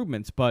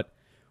improvements, but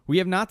we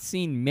have not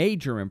seen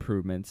major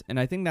improvements, and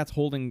I think that's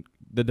holding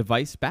the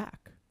device back.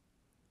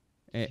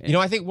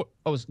 I think...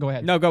 go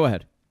ahead. No, go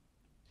ahead.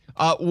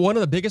 One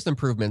of the biggest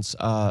improvements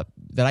that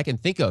I can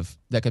think of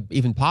that could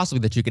even possibly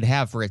that you could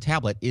have for a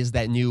tablet is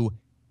that new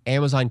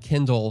Amazon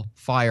Kindle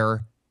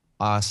Fire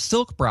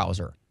Silk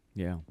browser.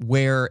 Yeah.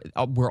 Where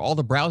all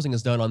the browsing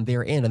is done on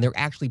their end, and they're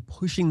actually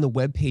pushing the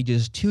web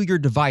pages to your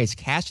device,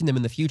 caching them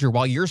in the future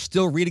while you're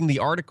still reading the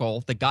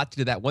article that got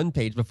you to that one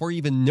page. Before you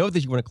even know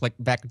that you want to click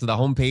back to the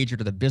home page or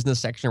to the business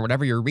section or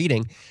whatever you're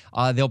reading,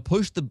 they'll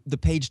push the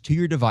page to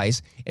your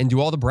device and do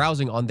all the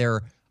browsing on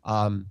their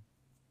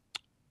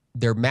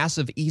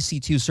massive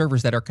EC2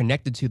 servers that are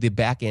connected to the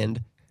back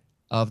end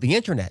of the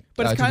internet,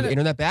 but it's to the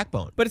internet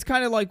backbone. But it's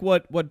kind of like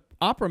what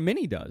Opera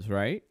Mini does,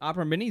 right?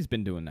 Opera Mini's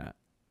been doing that.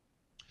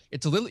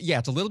 It's a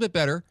little bit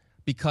better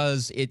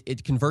because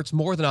it converts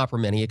more than Opera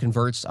Mini. It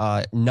converts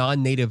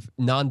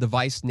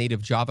non-device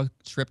native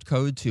JavaScript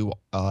code to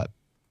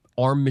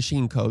ARM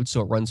machine code, so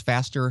it runs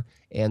faster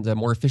and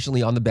more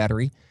efficiently on the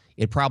battery.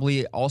 It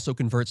probably also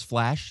converts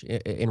Flash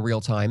in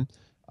real time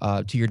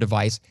to your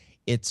device.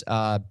 It's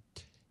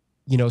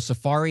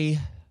Safari.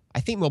 I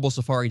think mobile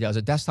Safari does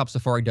it. Desktop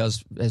Safari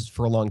does as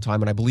for a long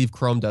time, and I believe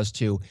Chrome does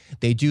too.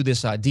 They do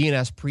this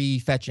DNS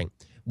pre-fetching,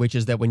 which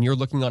is that when you're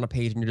looking on a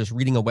page and you're just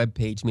reading a web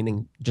page,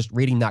 meaning just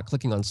reading, not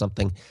clicking on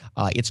something,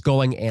 it's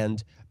going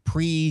and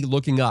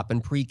pre-looking up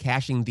and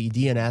pre-caching the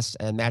DNS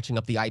and matching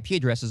up the IP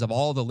addresses of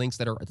all the links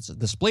that are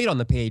displayed on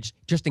the page,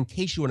 just in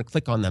case you want to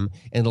click on them,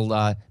 and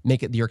it'll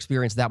make your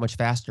experience that much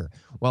faster.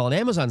 Well, in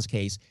Amazon's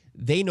case,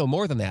 they know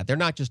more than that. They're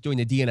not just doing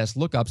the DNS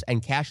lookups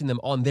and caching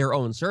them on their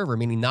own server,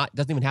 meaning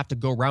doesn't even have to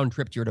go round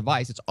trip to your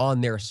device. It's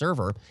on their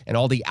server, and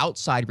all the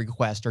outside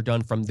requests are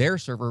done from their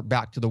server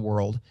back to the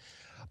world.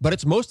 But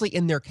it's mostly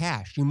in their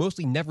cache. You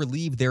mostly never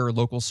leave their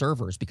local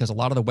servers because a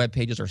lot of the web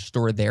pages are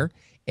stored there,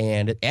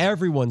 and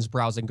everyone's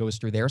browsing goes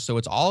through there, so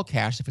it's all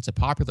cached if it's a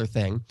popular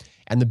thing.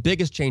 And the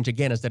biggest change,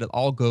 again, is that it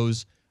all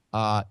goes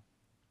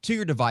to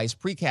your device,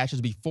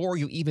 pre-caches before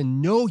you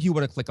even know you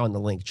want to click on the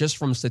link, just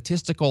from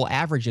statistical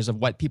averages of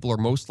what people are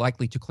most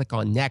likely to click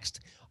on next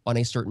on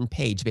a certain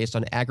page based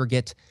on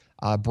aggregate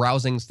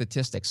browsing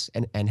statistics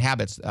and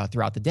habits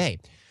throughout the day.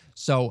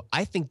 So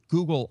I think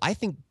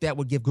that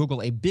would give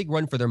Google a big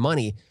run for their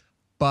money,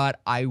 but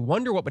I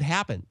wonder what would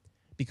happen,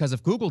 because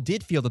if Google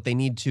did feel that they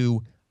need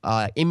to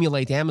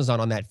emulate Amazon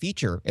on that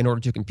feature in order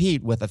to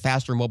compete with a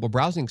faster mobile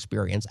browsing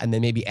experience, and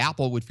then maybe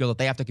Apple would feel that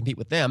they have to compete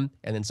with them,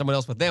 and then someone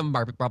else with them,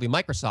 probably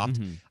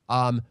Microsoft,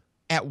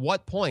 at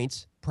what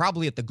point,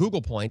 probably at the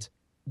Google point,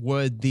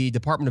 would the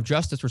Department of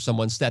Justice or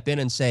someone step in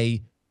and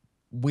say,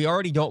 we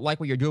already don't like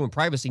what you're doing with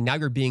privacy, now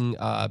you're being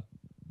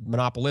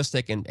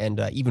monopolistic and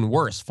even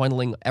worse,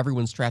 funneling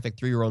everyone's traffic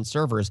through your own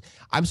servers.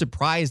 I'm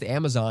surprised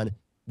Amazon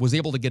was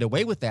able to get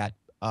away with that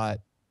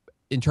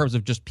in terms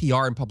of just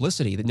PR and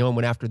publicity, that no one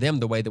went after them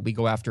the way that we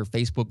go after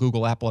Facebook,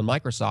 Google, Apple, and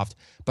Microsoft.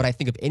 But I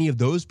think if any of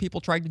those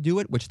people tried to do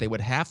it, which they would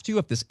have to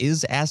if this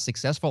is as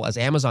successful as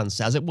Amazon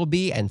says it will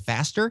be and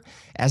faster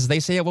as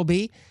they say it will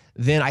be,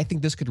 then I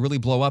think this could really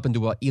blow up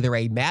into either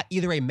a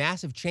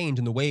massive change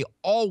in the way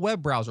all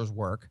web browsers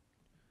work,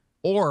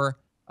 or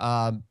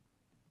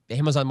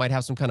Amazon might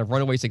have some kind of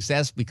runaway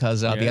success because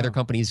the other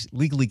companies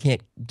legally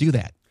can't do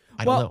that.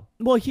 I don't know.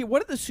 Well,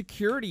 what are the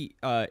security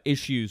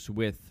issues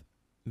with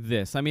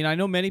this? I mean, I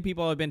know many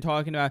people have been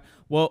talking about,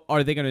 well,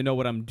 are they going to know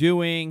what I'm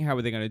doing? How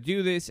are they going to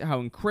do this?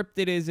 How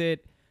encrypted is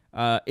it?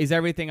 Is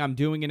everything I'm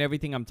doing and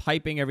everything I'm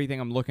typing, everything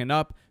I'm looking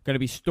up, going to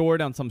be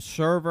stored on some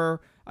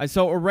server?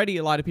 So already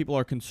a lot of people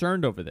are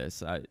concerned over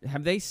this.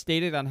 Have they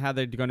stated on how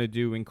they're going to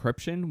do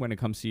encryption when it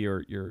comes to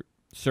your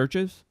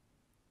searches?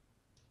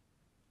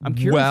 I'm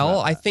curious. Well,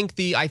 I think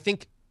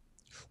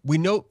we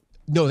know.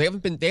 No, they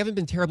haven't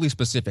been terribly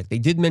specific. They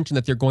did mention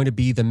that they're going to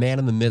be the man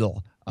in the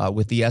middle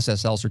with the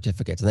SSL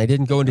certificates, and they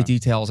didn't go into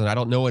details, and I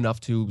don't know enough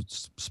to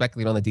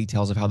speculate on the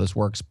details of how this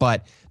works.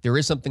 But there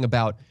is something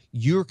about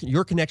your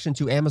connection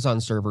to Amazon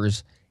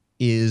servers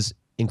is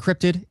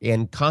encrypted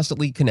and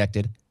constantly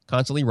connected,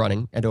 constantly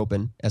running and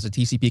open as a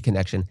TCP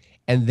connection,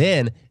 and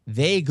then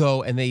they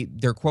go and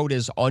their quote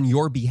is on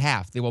your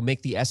behalf. They will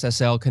make the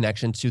SSL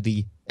connection to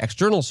the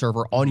external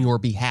server on your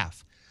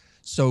behalf.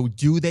 So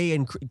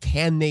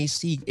can they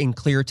see in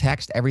clear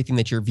text everything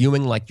that you're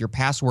viewing, like your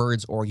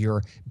passwords or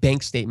your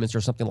bank statements or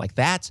something like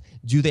that?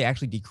 Do they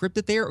actually decrypt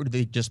it there, or do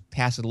they just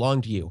pass it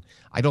along to you?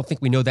 I don't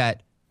think we know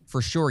that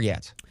for sure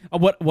yet.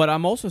 What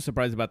I'm also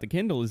surprised about the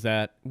Kindle is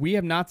that we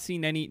have not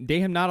seen they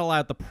have not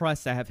allowed the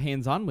press to have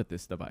hands-on with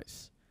this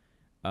device.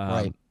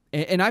 Right.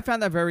 And I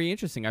found that very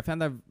interesting. I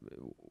found that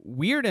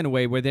weird in a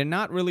way where they're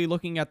not really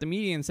looking at the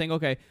media and saying,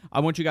 okay, I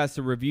want you guys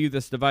to review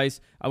this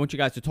device. I want you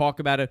guys to talk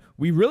about it.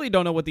 We really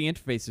don't know what the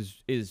interface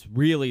is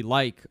really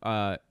like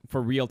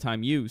for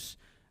real-time use.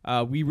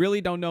 We really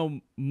don't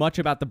know much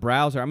about the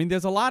browser. I mean,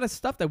 there's a lot of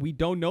stuff that we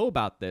don't know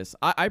about this.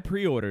 I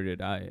pre-ordered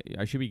it.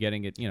 I should be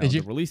getting it,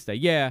 the release day.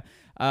 Yeah.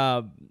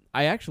 I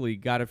actually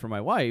got it for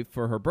my wife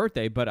for her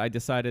birthday, but I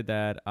decided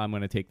that I'm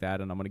going to take that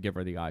and I'm going to give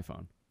her the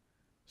iPhone.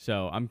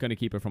 So I'm going to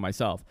keep it for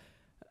myself.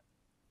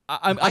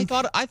 I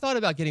thought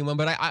about getting one,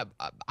 but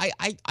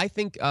I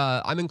think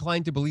I'm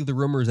inclined to believe the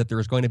rumors that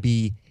there's going to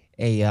be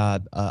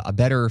a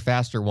better,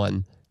 faster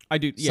one. I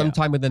do. Yeah.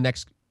 Sometime in the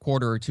next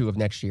quarter or two of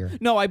next year.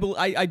 No, I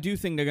do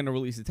think they're going to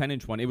release a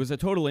 10-inch one. It was a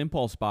total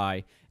impulse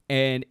buy,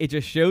 and it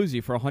just shows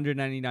you for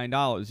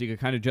 $199 you could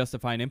kind of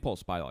justify an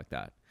impulse buy like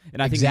that.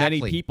 And I think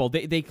many people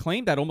they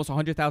claimed that almost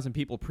 100,000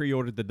 people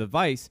pre-ordered the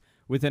device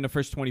within the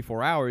first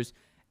 24 hours,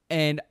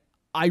 and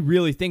I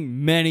really think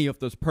many of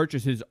those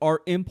purchases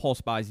are impulse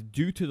buys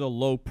due to the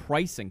low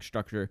pricing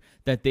structure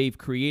that they've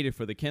created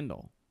for the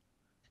Kindle.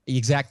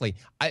 Exactly.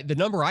 The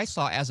number I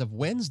saw as of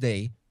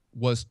Wednesday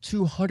was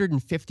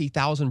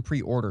 250,000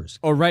 pre-orders.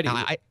 Already.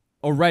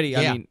 Yeah.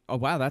 I mean, oh,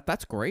 wow,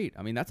 that's great.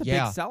 I mean, that's a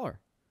big seller.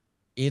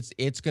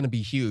 It's going to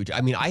be huge.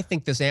 I mean, I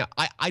think this,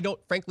 I don't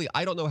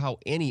know how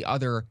any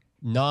other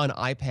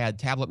non-iPad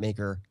tablet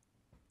maker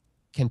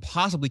can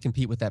possibly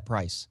compete with that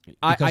price.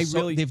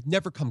 They've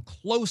never come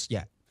close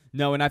yet.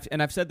 No, and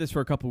I've said this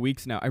for a couple of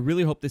weeks now. I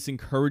really hope this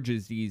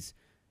encourages these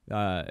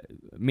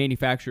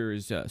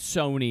manufacturers,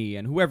 Sony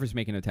and whoever's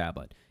making a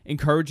tablet,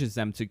 encourages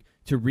them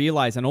to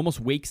realize and almost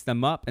wakes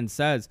them up and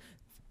says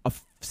a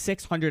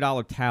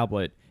 $600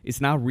 tablet is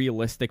not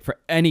realistic for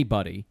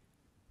anybody,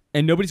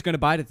 and nobody's going to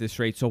buy it at this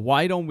rate. So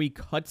why don't we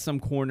cut some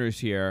corners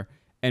here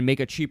and make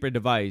a cheaper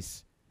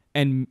device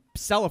and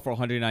sell it for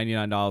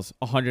 $199,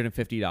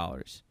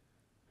 $150?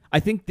 I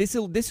think this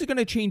is going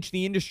to change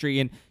the industry,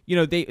 and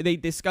they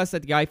discussed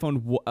that the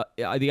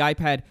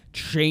iPad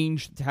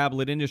changed the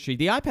tablet industry.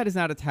 The iPad is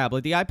not a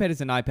tablet. The iPad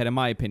is an iPad, in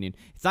my opinion.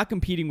 It's not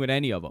competing with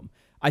any of them.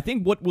 I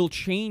think what will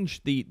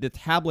change the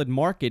tablet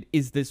market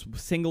is this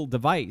single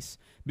device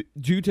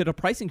due to the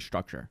pricing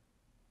structure.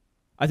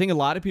 I think a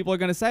lot of people are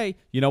going to say,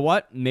 you know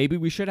what, maybe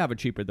we should have a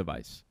cheaper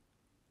device.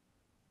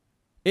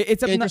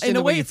 It's in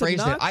a way it's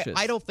obnoxious.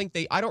 I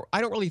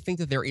don't really think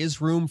that there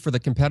is room for the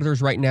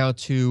competitors right now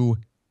to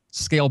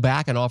scale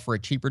back and offer a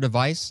cheaper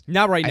device.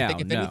 Not right now. I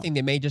think if anything,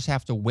 they may just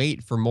have to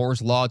wait for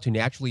Moore's law to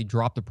naturally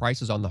drop the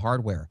prices on the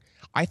hardware.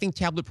 I think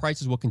tablet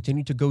prices will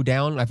continue to go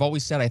down. I've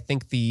always said I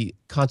think the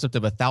concept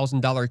of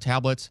 $1,000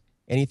 tablets,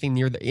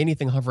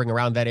 anything hovering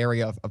around that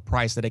area of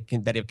price that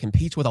it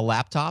competes with a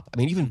laptop. I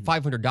mean, even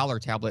 $500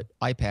 tablet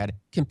iPad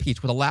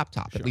competes with a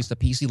laptop, at least a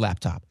PC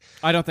laptop.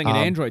 I don't think an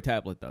Android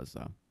tablet does,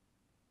 though.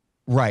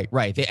 Right.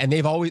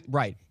 They've always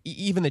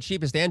even the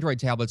cheapest Android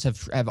tablets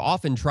have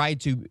often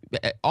tried to.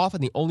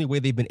 Often the only way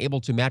they've been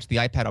able to match the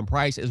iPad on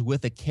price is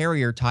with a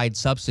carrier-tied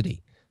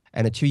subsidy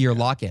and a 2-year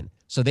lock-in.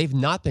 So they've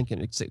not been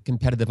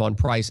competitive on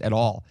price at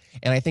all.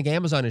 And I think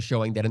Amazon is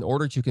showing that in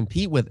order to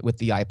compete with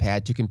the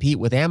iPad, to compete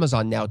with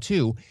Amazon now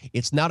too,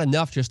 it's not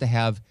enough just to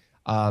have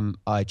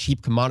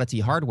cheap commodity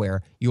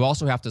hardware. You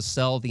also have to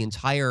sell the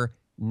entire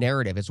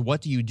narrative. It's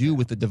what do you do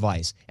with the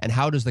device, and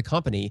how does the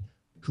company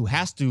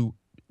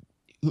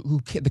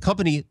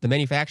the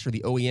manufacturer,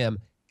 the OEM,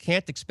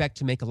 can't expect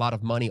to make a lot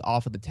of money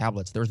off of the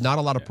tablets. There's not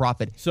a lot of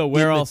profit. So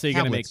where else are you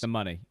going to make the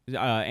money?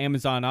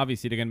 Amazon,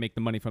 obviously, they're going to make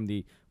the money from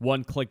the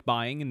one-click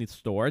buying in the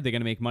store. They're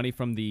going to make money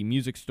from the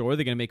music store.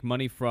 They're going to make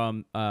money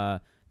from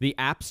the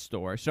app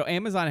store. So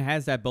Amazon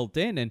has that built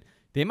in, and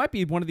they might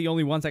be one of the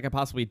only ones that could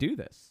possibly do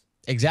this.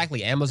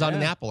 Exactly. Amazon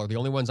and Apple are the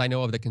only ones I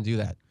know of that can do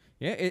that.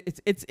 Yeah,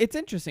 it's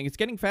interesting. It's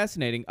getting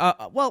fascinating.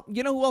 Well,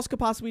 you know who else could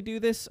possibly do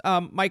this?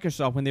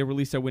 Microsoft, when they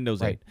release their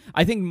Windows 8.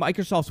 I think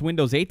Microsoft's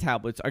Windows 8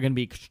 tablets are going to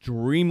be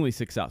extremely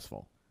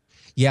successful.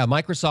 Yeah,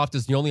 Microsoft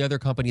is the only other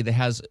company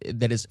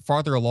that is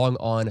farther along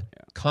on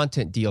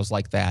content deals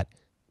like that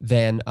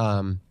than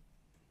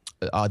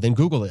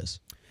Google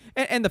is.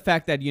 And the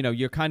fact that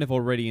you're kind of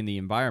already in the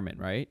environment,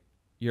 right?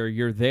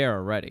 You're there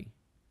already.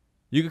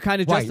 You could kind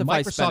of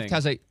justify Microsoft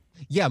spending.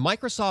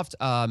 Microsoft.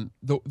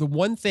 The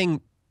one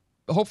thing.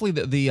 Hopefully,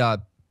 if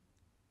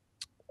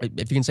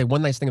you can say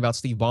one nice thing about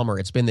Steve Ballmer,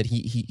 it's been that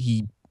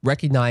he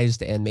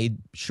recognized and made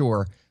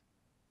sure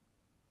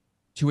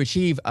to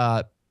achieve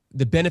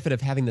the benefit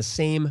of having the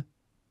same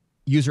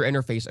user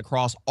interface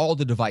across all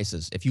the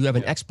devices. If you have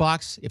an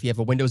Xbox, if you have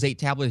a Windows 8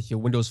 tablet, if you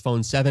have Windows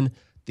Phone 7,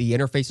 the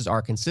interfaces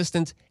are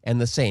consistent and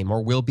the same,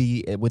 or will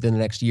be within the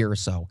next year or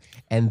so.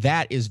 And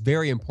that is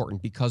very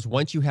important, because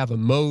once you have a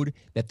mode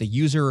that the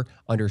user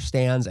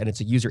understands and it's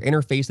a user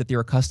interface that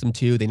they're accustomed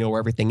to, they know where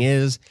everything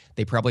is,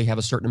 they probably have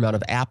a certain amount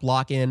of app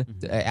lock-in,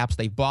 apps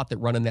they've bought that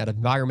run in that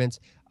environment,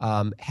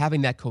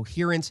 having that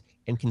coherent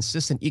and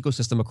consistent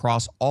ecosystem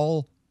across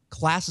all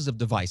classes of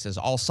devices,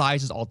 all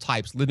sizes, all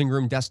types, living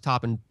room,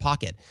 desktop, and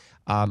pocket.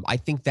 I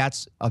think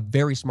that's a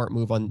very smart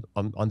move on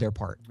their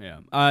part. Yeah,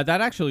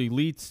 that actually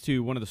leads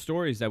to one of the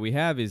stories that we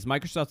have is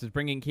Microsoft is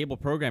bringing cable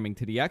programming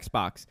to the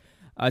Xbox.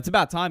 It's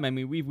about time. I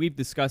mean, we've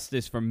discussed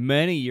this for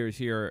many years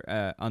here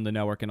on the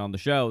network and on the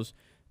shows,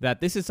 that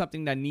this is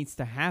something that needs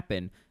to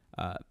happen.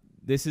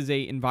 This is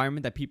a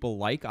environment that people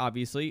like,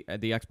 obviously.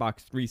 The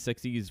Xbox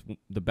 360 is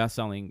the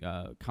best-selling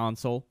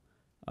console,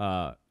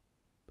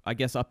 I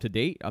guess, up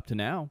to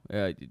now.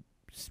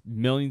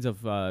 Millions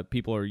of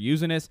people are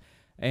using this.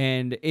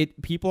 And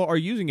people are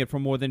using it for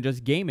more than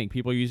just gaming.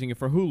 People are using it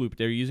for Hulu.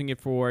 They're using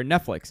it for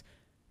Netflix.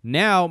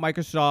 Now,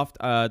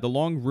 Microsoft, the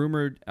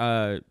long-rumored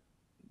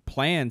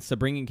plans to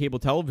bring in cable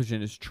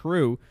television is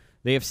true.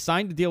 They have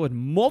signed a deal with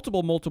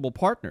multiple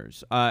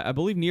partners. I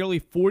believe nearly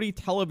 40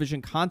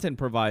 television content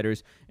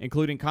providers,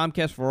 including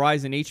Comcast,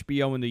 Verizon,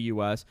 HBO in the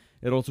U.S.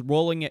 It'll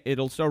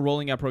start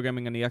rolling out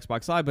programming on the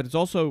Xbox Live, but it's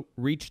also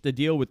reached a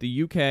deal with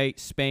the UK,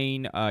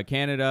 Spain,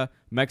 Canada,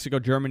 Mexico,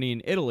 Germany,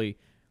 and Italy.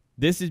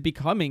 This is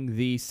becoming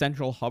the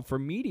central hub for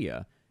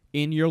media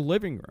in your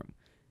living room.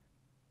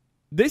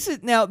 This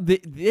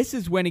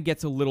is when it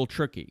gets a little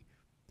tricky.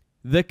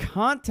 The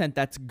content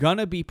that's going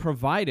to be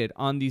provided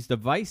on these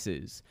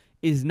devices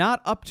is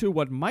not up to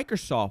what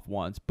Microsoft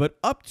wants, but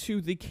up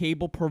to the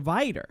cable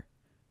provider.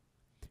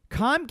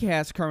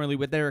 Comcast currently,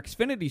 with their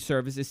Xfinity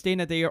service, is stating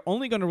that they are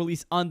only going to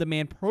release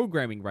on-demand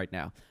programming right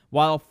now,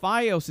 while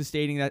Fios is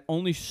stating that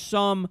only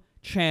some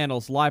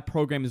channels' live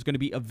programming is going to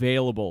be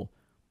available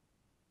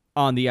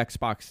on the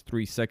Xbox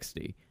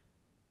 360.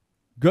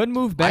 Good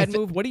move, bad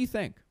move? What do you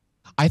think?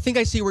 I think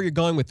I see where you're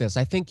going with this.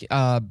 I think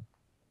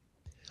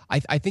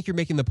I think you're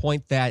making the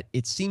point that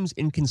it seems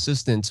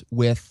inconsistent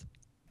with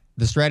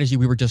the strategy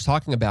we were just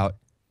talking about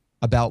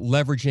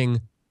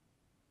leveraging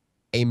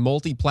a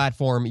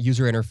multi-platform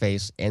user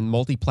interface and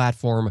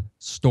multi-platform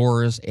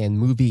stores and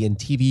movie and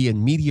TV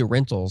and media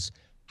rentals.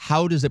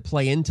 How does it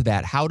play into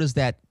that? How does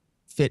that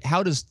fit?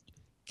 How does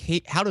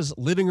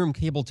living room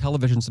cable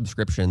television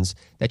subscriptions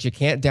that you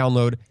can't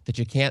download, that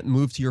you can't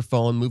move to your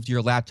phone, move to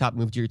your laptop,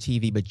 move to your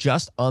TV, but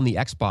just on the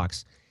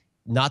Xbox,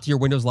 not to your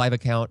Windows Live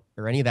account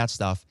or any of that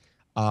stuff,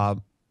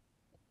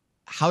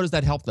 how does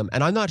that help them?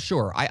 And I'm not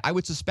sure. I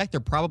would suspect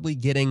they're probably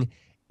getting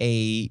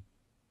a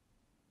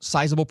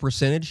sizable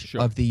percentage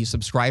of the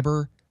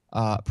subscriber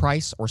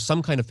price or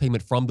some kind of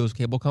payment from those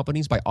cable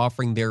companies by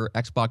offering their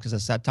Xbox as a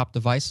set-top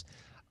device.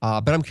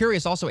 But I'm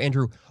curious also,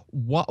 Andrew,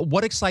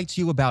 what excites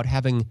you about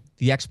having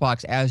the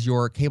Xbox as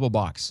your cable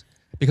box?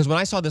 Because when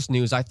I saw this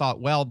news, I thought,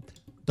 well,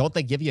 don't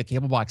they give you a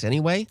cable box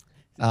anyway?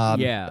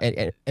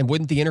 Yeah. And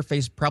wouldn't the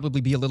interface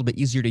probably be a little bit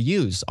easier to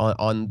use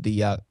on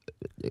the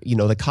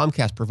the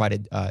Comcast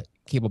provided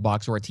cable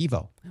box or a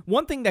TiVo?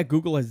 One thing that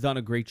Google has done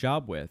a great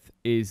job with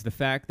is the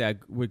fact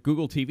that with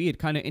Google TV, it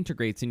kind of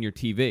integrates in your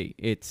TV.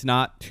 It's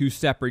not two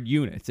separate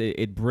units.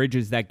 It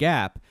bridges that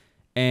gap.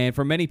 And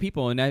for many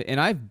people, and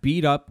I've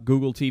beat up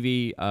Google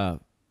TV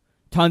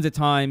tons of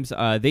times.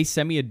 They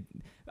send me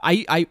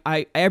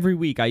I every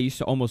week I used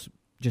to almost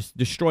just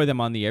destroy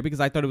them on the air because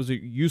I thought it was a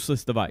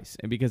useless device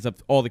and because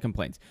of all the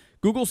complaints.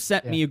 Google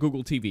sent me a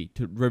Google TV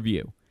to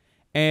review.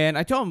 And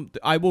I told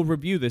them, I will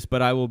review this,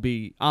 but I will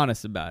be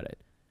honest about it.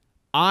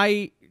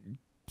 I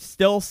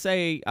still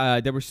say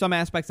there were some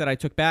aspects that I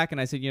took back,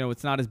 and I said,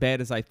 it's not as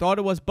bad as I thought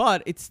it was,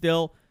 but it's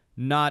still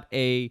not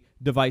a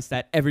device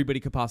that everybody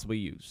could possibly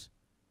use.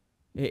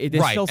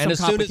 There's still some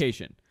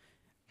complication.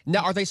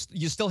 Now,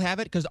 you still have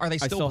it? Because are they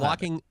still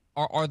blocking?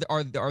 Are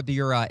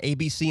your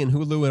ABC and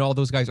Hulu and all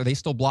those guys? Are they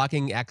still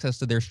blocking access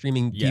to their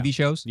streaming TV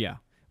shows? Yeah.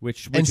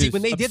 Which and see, is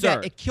when they did absurd.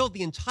 that, it killed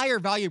the entire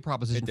value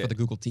proposition for the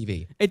Google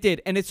TV. It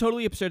did, and it's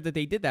totally absurd that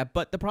they did that.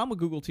 But the problem with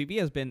Google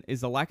TV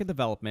is the lack of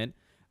development.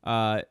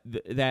 That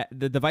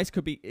the device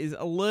is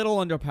a little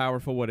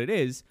underpowered for what it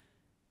is.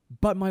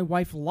 But my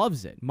wife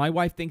loves it. My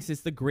wife thinks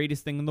it's the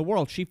greatest thing in the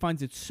world. She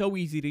finds it so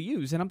easy to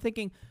use, and I'm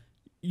thinking,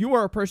 you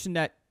are a person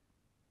that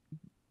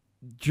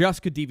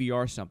just could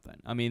DVR something.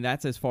 I mean,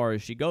 that's as far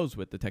as she goes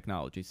with the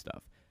technology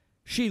stuff.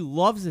 She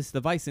loves this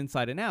device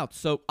inside and out.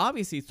 So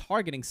obviously it's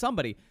targeting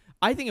somebody.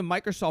 I think if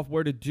Microsoft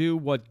were to do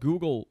what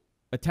Google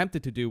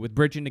attempted to do with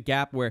bridging the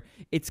gap where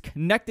it's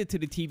connected to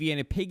the TV and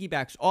it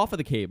piggybacks off of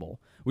the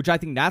cable, which I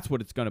think that's what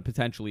it's going to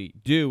potentially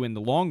do in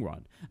the long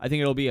run. I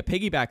think it'll be a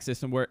piggyback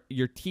system where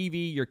your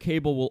TV, your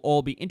cable will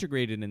all be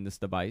integrated in this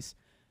device.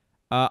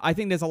 I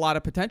think there's a lot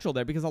of potential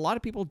there because a lot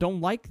of people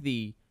don't like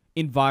the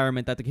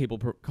environment that the cable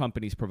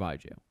companies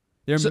provide you.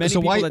 There are many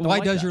people that don't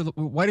like that.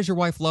 Why does your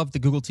wife love the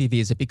Google TV?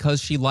 Is it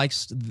because she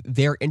likes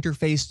their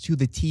interface to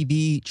the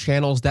TV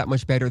channels that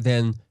much better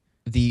than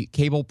the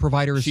cable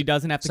providers? She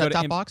doesn't have to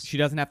set-top box? She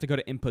doesn't have to go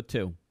to input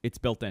 2. It's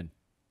built in.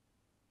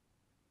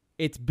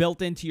 It's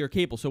built into your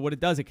cable. So what it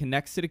does, it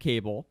connects to the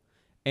cable,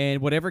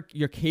 and whatever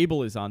your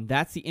cable is on,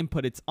 that's the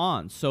input it's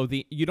on. So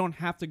you don't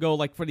have to go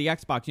like for the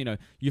Xbox,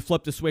 you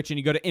flip the switch and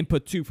you go to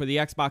input 2 for the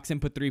Xbox,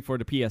 input 3 for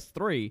the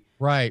PS3.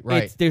 Right.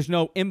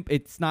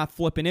 It's not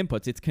flipping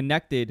inputs. It's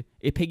connected.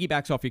 It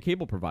piggybacks off your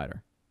cable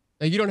provider.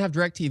 Now, you don't have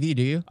DirecTV,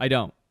 do you? I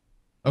don't.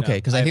 Okay,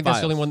 because I think that's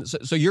the only Files.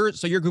 one. So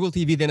your Google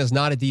TV then is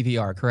not a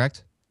DVR,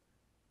 correct?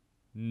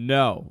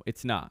 No,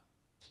 it's not.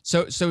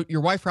 So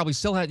your wife probably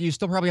you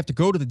still probably have to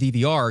go to the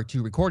DVR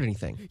to record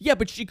anything. Yeah,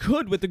 but she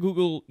could with the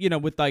Google,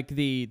 with like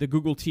the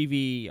Google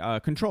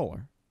TV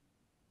controller.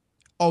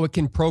 Oh, it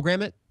can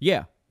program it?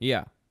 Yeah.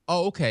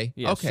 Oh, okay.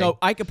 Yeah. Okay. So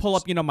I could pull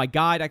up, my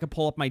guide. I could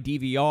pull up my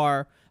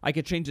DVR. I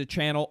could change the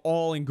channel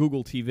all in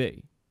Google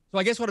TV. So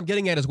I guess what I'm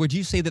getting at is, would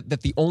you say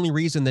that the only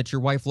reason that your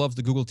wife loves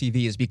the Google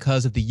TV is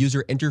because of the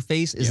user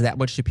interface is that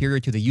much superior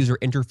to the user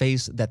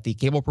interface that the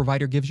cable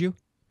provider gives you?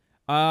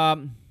 Or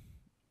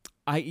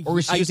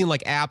is she using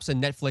like apps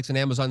and Netflix and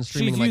Amazon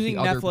streaming? She's using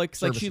like the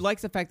Netflix. Other like she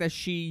likes the fact that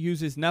she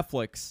uses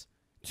Netflix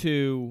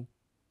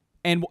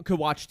and could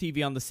watch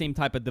TV on the same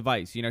type of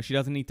device. She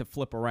doesn't need to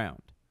flip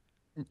around.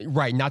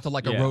 Right, not to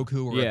like a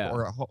Roku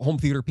or a home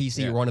theater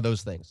PC or one of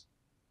those things.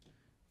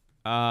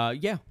 And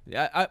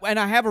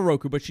I have a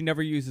Roku, but she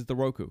never uses the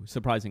Roku,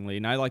 surprisingly,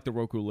 and I like the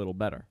Roku a little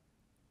better.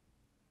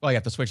 Well, you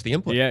have to switch the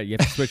input. Yeah, you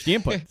have to switch the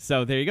input.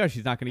 So there you go.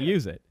 She's not going to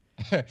use it.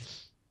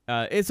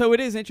 So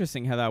it is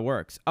interesting how that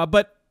works.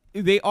 But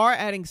they are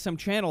adding some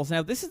channels.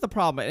 Now, this is the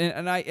problem,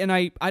 and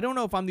I don't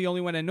know if I'm the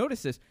only one that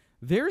noticed this.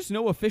 There's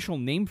no official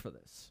name for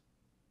this.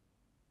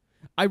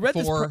 I read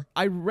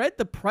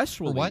the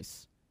press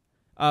release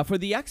for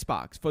the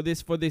Xbox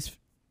for this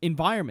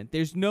environment.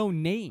 There's no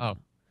name. Oh.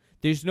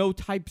 There's no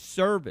type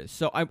service.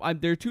 So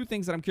there are two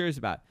things that I'm curious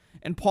about.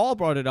 And Paul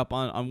brought it up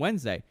on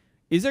Wednesday.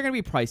 Is there going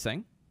to be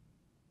pricing?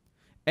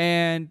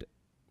 And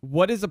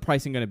what is the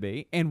pricing going to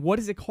be? And what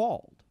is it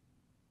called?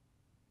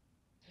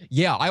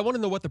 Yeah, I want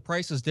to know what the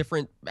price is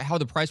different, how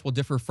the price will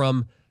differ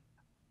from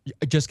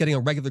just getting a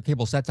regular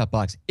cable set-top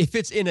box. If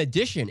it's in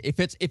addition, if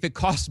it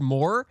costs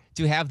more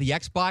to have the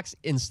Xbox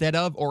instead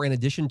of or in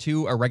addition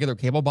to a regular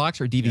cable box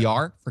or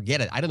DVR,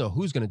 forget it. I don't know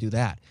who's going to do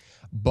that.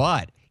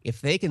 But if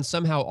they can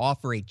somehow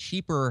offer a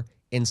cheaper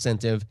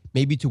incentive,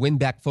 maybe to win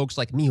back folks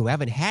like me who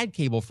haven't had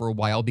cable for a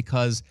while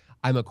because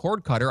I'm a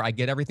cord cutter, I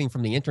get everything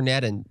from the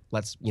internet and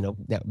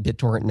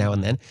BitTorrent now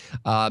and then.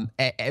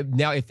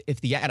 Now,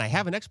 and I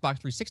have an Xbox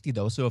 360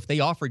 though, so if they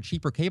offered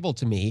cheaper cable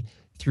to me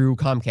through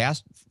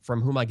Comcast,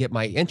 from whom I get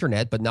my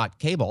internet but not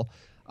cable,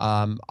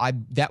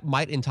 that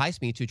might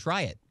entice me to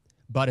try it.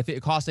 But if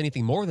it costs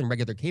anything more than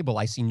regular cable,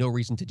 I see no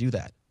reason to do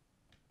that.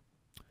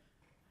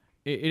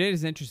 It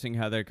is interesting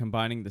how they're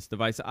combining this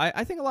device.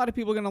 I think a lot of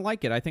people are going to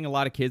like it. I think a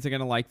lot of kids are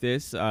going to like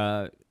this. It's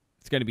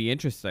going to be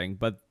interesting.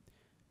 But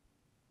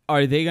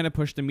are they going to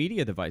push the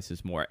media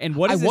devices more? And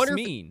what does this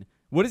mean?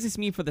 What does this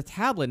mean for the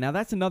tablet? Now,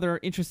 that's another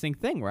interesting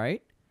thing,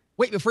 right?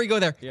 Wait, before you go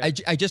there, Yeah.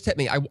 I just hit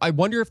me. I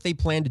wonder if they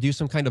plan to do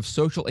some kind of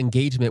social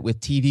engagement with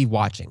TV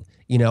watching.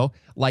 You know,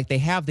 like they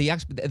have they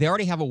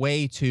already have a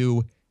way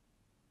to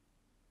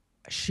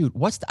shoot.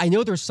 I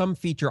know there's some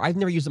feature. I've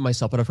never used it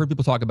myself, but I've heard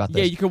people talk about this.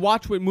 Yeah, you can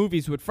watch with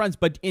movies with friends,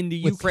 but in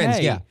the With UK, friends,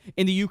 yeah.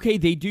 in the UK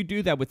they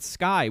do that with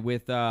Sky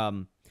with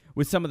some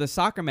of the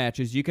soccer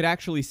matches. You could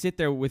actually sit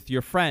there with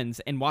your friends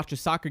and watch a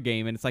soccer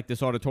game, and it's like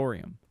this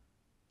auditorium.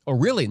 Oh,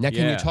 really? Now, can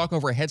Yeah. you talk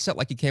over a headset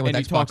like you can with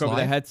And Xbox you talk over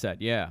the Live?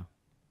 headset, yeah.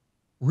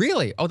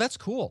 Really? Oh, that's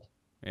cool.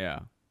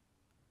 Yeah.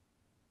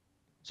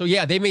 So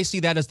yeah, they may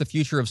see that as the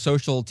future of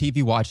social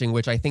TV watching,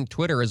 which I think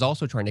Twitter is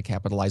also trying to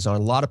capitalize on.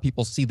 A lot of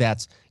people see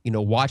that,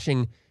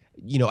 watching,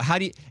 how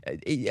do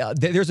you,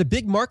 there's a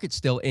big market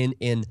still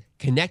in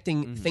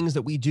connecting things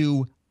that we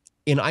do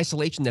in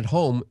isolation at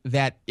home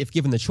that if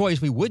given the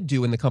choice, we would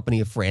do in the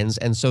company of friends.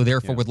 And so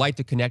therefore would like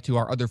to connect to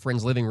our other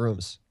friends' living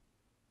rooms.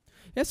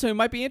 Yeah, so it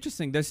might be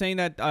interesting. They're saying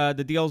that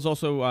the deal is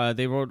also,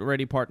 they've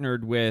already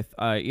partnered with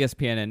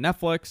ESPN and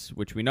Netflix,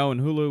 which we know,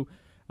 and Hulu.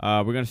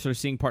 We're going to start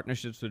seeing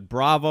partnerships with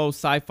Bravo,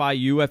 Sci-Fi,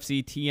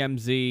 UFC,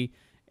 TMZ,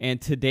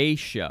 and Today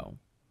Show.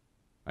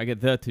 I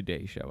get the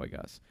Today Show, I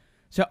guess.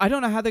 So I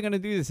don't know how they're going to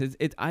do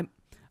this. I'm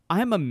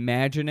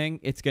imagining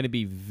it's going to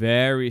be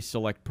very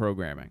select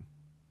programming.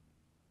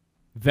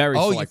 Very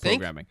select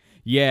programming.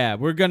 Yeah,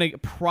 we're going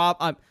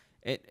to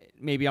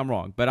maybe I'm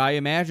wrong, but I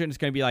imagine it's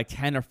going to be like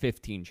 10 or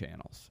 15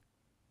 channels.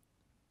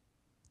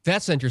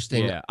 That's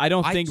interesting. Yeah, I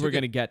don't think we're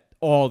going to get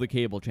all the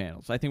cable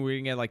channels. I think we're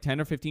going to get like 10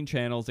 or 15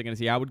 channels. They're going to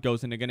see how it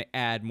goes, and they're going to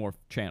add more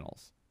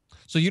channels.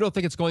 So you don't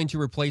think it's going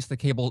to replace the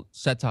cable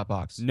set-top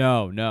box?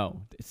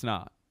 No, it's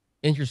not.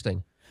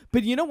 Interesting.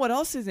 But you know what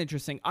else is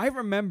interesting? I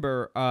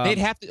remember they'd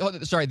have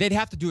to. They'd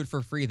have to do it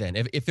for free then.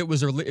 If it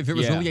was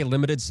really a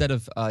limited set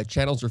of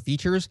channels or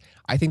features,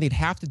 I think they'd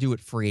have to do it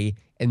free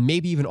and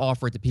maybe even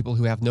offer it to people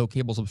who have no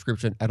cable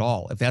subscription at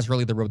all. If that's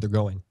really the road they're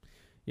going.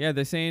 Yeah,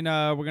 they're saying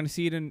we're going to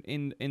see it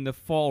in the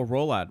fall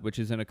rollout, which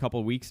is in a couple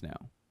of weeks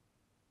now.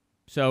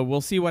 So we'll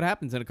see what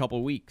happens in a couple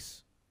of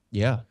weeks.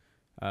 Yeah.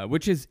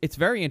 It's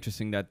very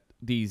interesting that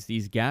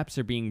these gaps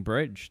are being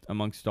bridged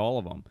amongst all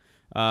of them.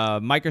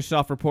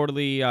 Microsoft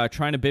reportedly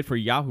trying to bid for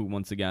Yahoo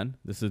once again.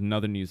 This is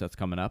another news that's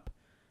coming up.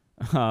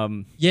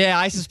 Yeah,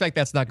 I suspect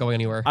that's not going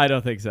anywhere. I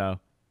don't think so.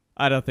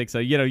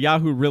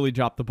 Yahoo really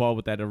dropped the ball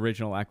with that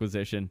original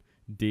acquisition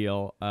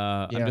deal.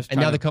 Yeah. And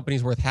now the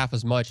company's worth half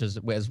as much as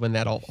when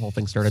that whole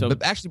thing started.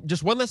 But actually,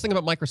 just one last thing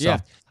about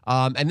Microsoft.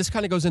 Yeah. And this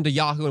kind of goes into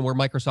Yahoo and where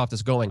Microsoft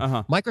is going.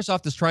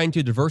 Microsoft is trying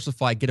to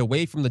diversify, get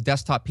away from the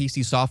desktop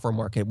PC software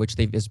market, which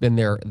has been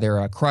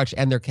their crutch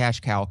and their cash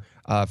cow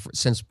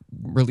since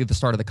really the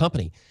start of the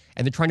company.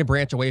 And they're trying to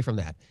branch away from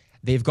that.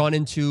 They've gone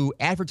into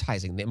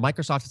advertising.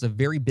 Microsoft is a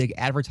very big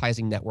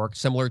advertising network,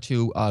 similar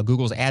to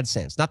Google's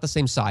AdSense. Not the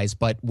same size,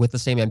 but with the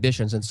same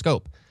ambitions and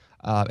scope.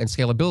 And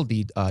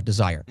scalability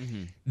desire.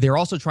 They're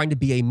also trying to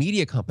be a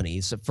media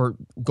company. So for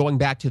going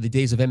back to the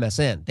days of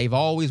MSN, they've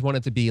always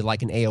wanted to be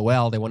like an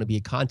AOL. They want to be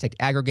a content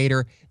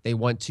aggregator. They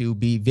want to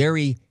be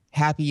very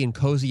happy and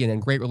cozy and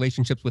in great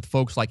relationships with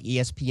folks like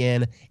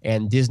ESPN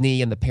and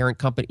Disney and the parent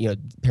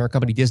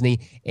company Disney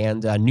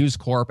and News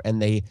Corp. And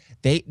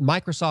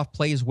Microsoft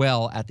plays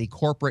well at the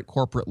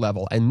corporate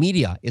level, and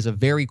media is a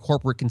very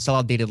corporate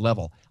consolidated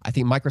level. I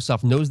think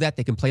Microsoft knows that.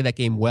 They can play that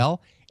game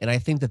well. And I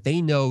think that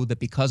they know that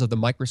because of the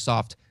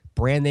Microsoft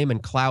brand name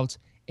and clout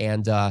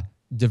and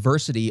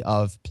diversity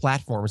of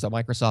platforms that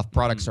Microsoft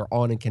products are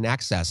on and can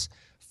access,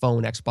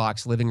 phone,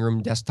 Xbox, living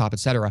room, desktop,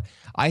 etc.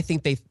 I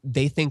think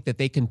they think that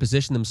they can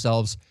position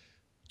themselves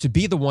to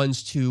be the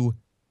ones to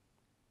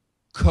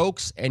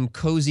coax and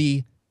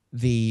cozy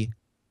the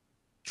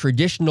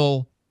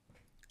traditional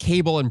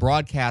cable and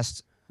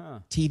broadcast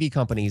TV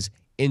companies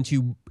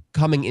into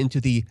coming into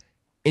the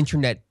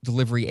internet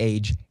delivery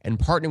age and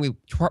partnering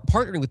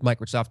with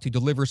Microsoft to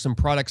deliver some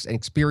products and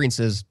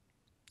experiences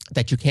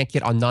that you can't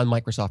get on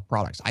non-Microsoft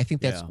products. I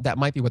think that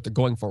might be what they're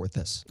going for with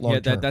this.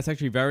 That's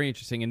actually very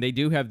interesting, and they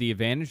do have the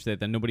advantage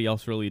that nobody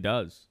else really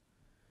does.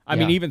 I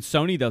mean, even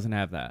Sony doesn't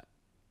have that.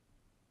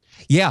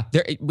 Yeah,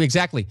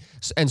 exactly.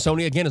 And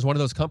Sony again is one of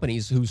those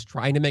companies who's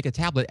trying to make a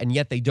tablet, and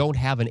yet they don't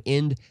have an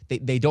end.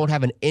 They don't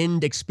have an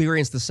end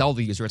experience to sell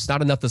the user. It's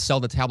not enough to sell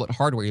the tablet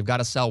hardware. You've got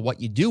to sell what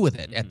you do with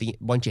it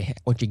once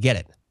you get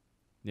it.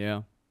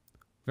 Yeah,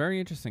 very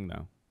interesting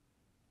though.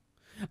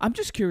 I'm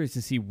just curious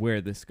to see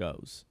where this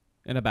goes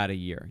in about a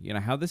year.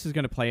 How this is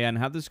going to play and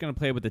how this is going to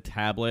play with the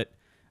tablet.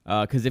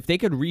 Because if they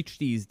could reach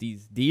these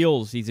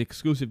deals, these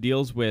exclusive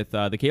deals with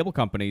the cable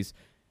companies,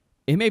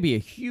 it may be a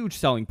huge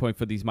selling point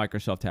for these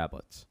Microsoft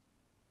tablets.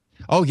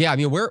 Oh yeah, I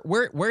mean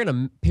we're in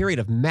a period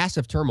of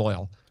massive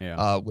turmoil.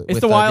 Yeah,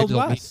 it's the Wild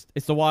West.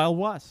 It's the Wild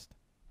West.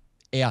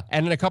 Yeah,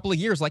 and in a couple of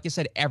years, like you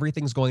said,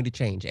 everything's going to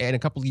change. And a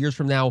couple of years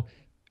from now,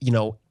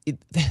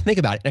 think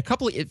about it. In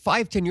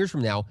 5-10 years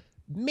from now,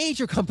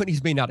 major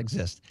companies may not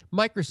exist.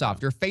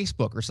 Microsoft or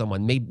Facebook or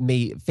someone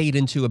may fade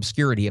into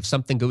obscurity if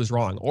something goes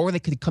wrong, or they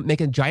could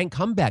make a giant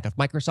comeback if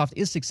Microsoft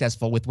is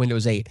successful with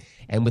Windows 8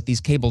 and with these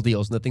cable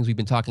deals and the things we've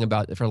been talking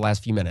about for the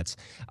last few minutes.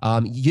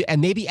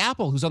 And maybe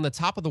Apple, who's on the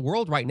top of the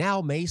world right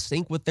now, may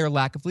sink with their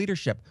lack of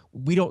leadership.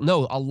 We don't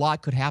know. A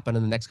lot could happen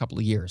in the next couple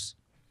of years.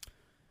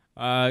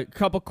 A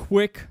couple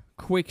quick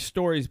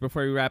stories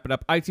before we wrap it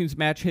up. iTunes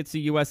Match hits the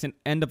U.S. in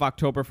end of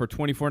October for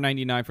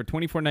 $24.99. For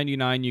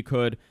 $24.99, you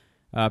could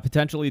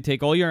potentially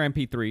take all your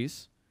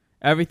MP3s,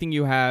 everything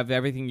you have,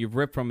 everything you've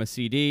ripped from a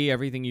CD,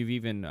 everything you've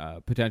even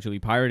potentially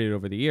pirated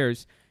over the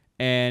years,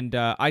 and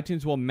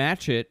iTunes will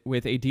match it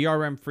with a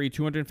DRM-free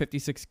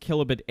 256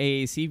 kilobit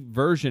AAC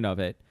version of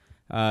it,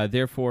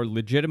 therefore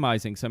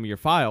legitimizing some of your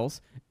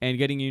files and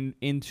getting you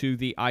into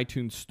the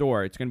iTunes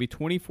store. It's going to be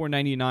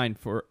 $24.99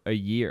 for a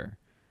year.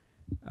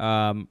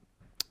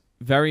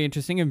 Very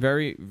interesting and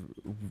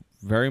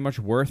very much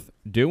worth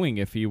doing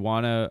if you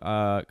want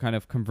to kind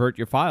of convert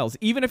your files.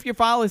 Even if your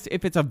file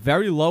if it's a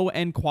very low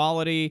end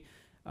quality,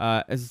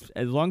 as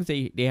long as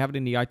they have it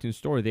in the iTunes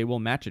store, they will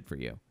match it for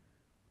you,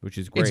 which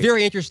is great. It's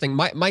very interesting.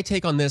 My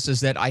take on this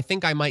is that I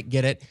think I might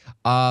get it.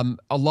 A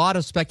lot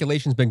of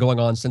speculation's been going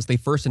on since they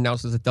first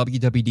announced this at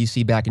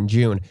WWDC back in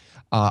June.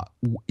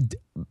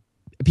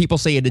 People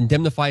say it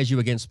indemnifies you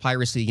against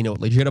piracy. You know,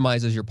 it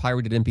legitimizes your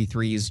pirated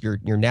MP3s,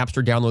 your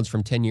Napster downloads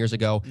from 10 years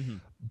ago. Mm-hmm.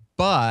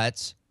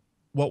 But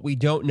what we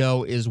don't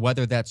know is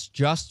whether that's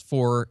just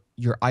for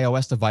your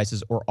iOS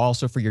devices or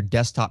also for your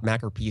desktop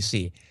Mac or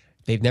PC.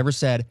 They've never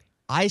said.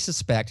 I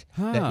suspect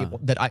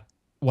that I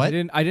what?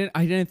 I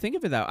didn't think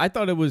of it that way. I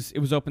thought it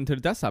was open to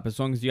the desktop as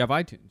long as you have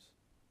iTunes.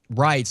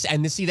 Right,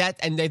 and see that,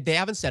 and they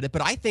haven't said it,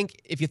 but I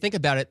think if you think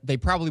about it, they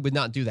probably would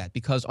not do that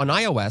because on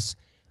iOS,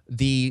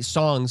 the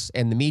songs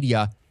and the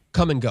media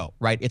come and go,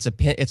 right?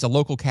 It's a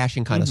local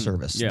caching kind of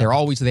service. Yeah. They're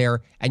always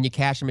there, and you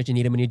cache them as you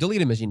need them, and you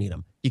delete them as you need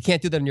them. You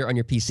can't do that on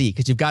your PC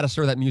because you've got to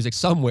store that music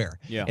somewhere,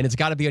 and it's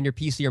got to be on your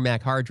PC or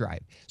Mac hard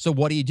drive. So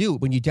what do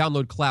when you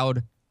download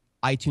cloud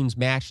iTunes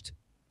matched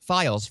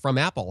files from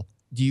Apple?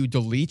 Do you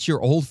delete your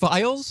old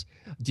files?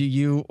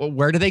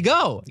 Where do they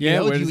go?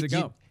 Where does it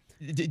go?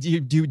 Do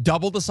you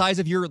double the size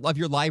of your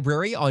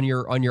library on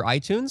your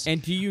iTunes? And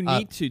do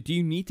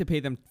you need to pay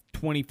them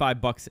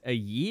 $25 a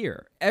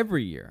year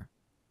every year?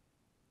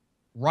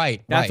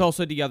 Right. That's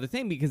also the other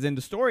thing because in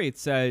the story it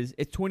says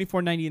it's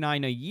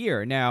 $24.99 a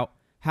year. Now,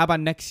 how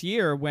about next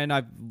year when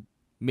I've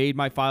made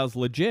my files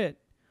legit?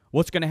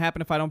 What's going to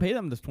happen if I don't pay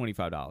them this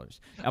 $25?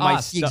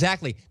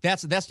 Exactly.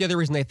 That's the other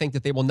reason they think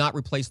that they will not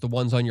replace the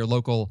ones on your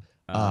local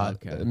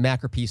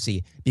Mac or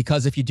PC,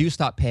 because if you do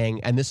stop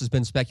paying, and this has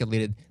been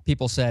speculated,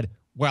 people said,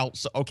 well,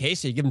 so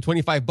you give them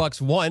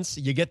 $25 once,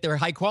 you get their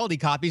high quality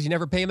copies, you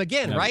never pay them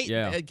again, right?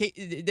 Yeah.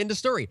 End of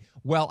story.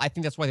 Well, I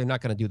think that's why they're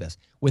not going to do this.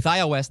 With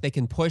iOS, they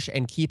can push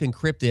and keep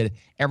encrypted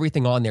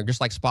everything on there, just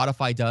like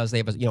Spotify does. They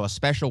have a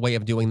special way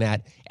of doing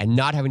that and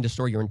not having to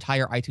store your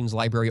entire iTunes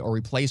library or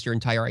replace your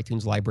entire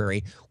iTunes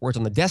library. Whereas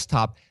on the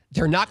desktop,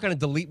 they're not going to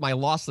delete my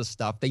lossless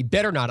stuff. They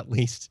better not, at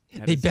least.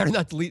 They better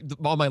not delete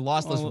all my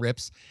lossless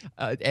rips.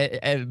 But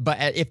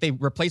if they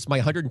replace my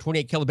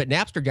 128 kilobit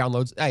Napster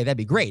downloads, hey, that'd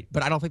be great.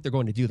 But I don't think they're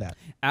going to do that.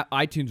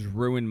 iTunes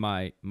ruined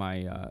my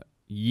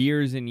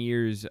years and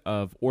years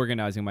of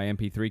organizing my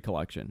MP3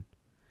 collection.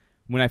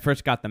 When I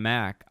first got the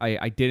Mac,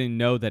 I didn't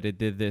know that it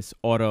did this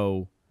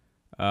auto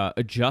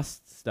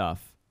adjust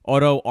stuff,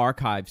 auto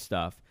archive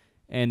stuff.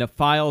 And the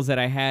files that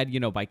I had,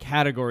 by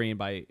category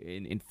and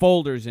in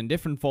folders and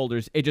different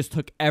folders, it just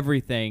took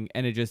everything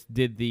and it just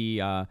did the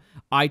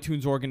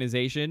iTunes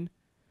organization,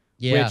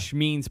 which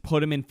means put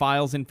them in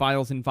files and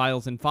files and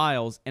files and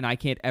files, and I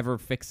can't ever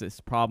fix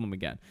this problem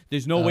again.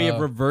 There's no way of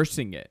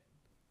reversing it.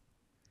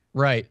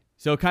 Right.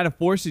 So it kind of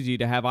forces you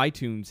to have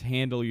iTunes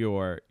handle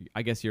your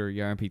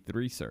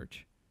MP3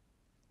 search.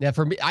 Yeah,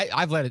 for me,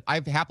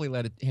 I've happily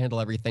let it handle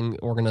everything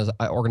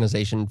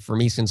organization for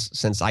me since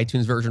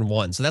iTunes version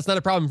 1. So that's not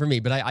a problem for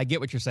me, but I get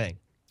what you're saying.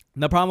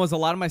 And the problem was a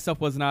lot of my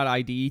stuff was not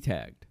IDE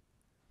tagged.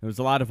 There was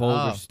a lot of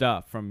older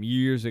stuff from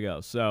years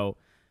ago. So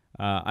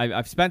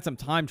I've spent some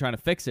time trying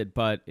to fix it,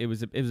 but it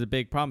was a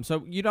big problem. So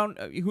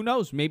who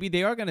knows? Maybe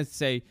they are going to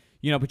say,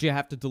 but you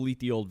have to delete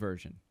the old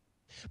version.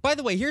 By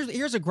the way,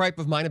 here's a gripe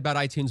of mine about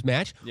iTunes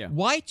Match. Yeah.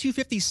 Why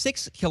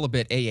 256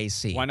 kilobit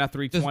AAC? Why not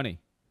 320?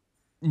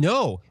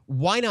 No,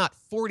 why not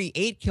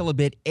 48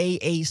 kilobit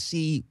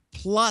AAC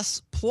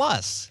plus,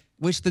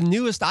 which the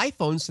newest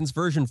iPhone since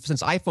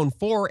iPhone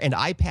 4 and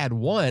iPad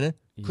 1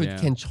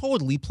 can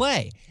totally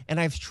play. And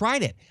I've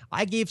tried it.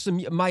 I gave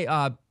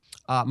my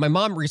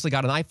mom recently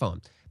got an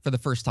iPhone for the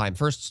first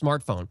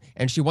smartphone,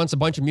 and she wants a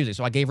bunch of music.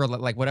 So I gave her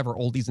like whatever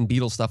oldies and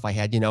Beatles stuff I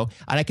had, and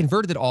I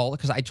converted it all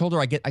because I told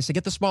her I said,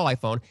 get the small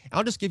iPhone, and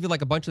I'll just give you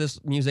like a bunch of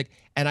this music,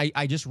 and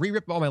I just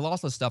re-ripped all my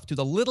lossless stuff to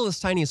the littlest,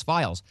 tiniest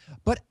files.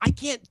 But I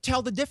can't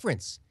tell the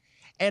difference.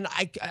 And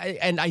I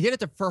did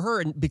it for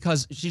her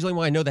because she's the only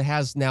one I know that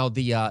has now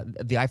the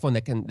iPhone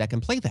that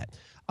can play that.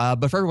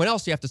 But for everyone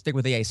else, you have to stick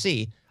with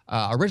AAC,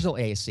 original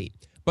AAC.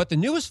 But the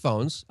newest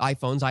iPhones,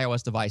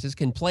 iOS devices,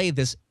 can play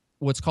this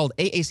what's called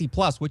AAC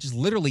Plus, which is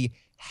literally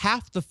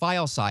half the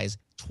file size,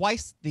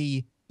 twice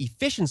the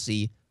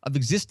efficiency of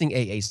existing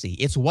AAC.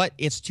 It's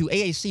to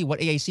AAC what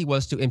AAC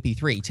was to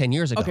MP3 10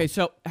 years ago. Okay,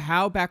 so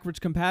how backwards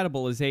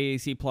compatible is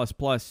AAC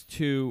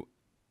to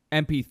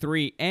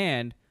MP3,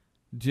 and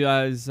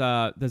does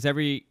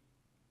every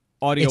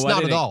audio It's not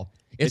editing, at all.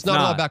 It's not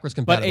at all backwards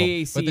compatible. But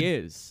AAC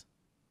is.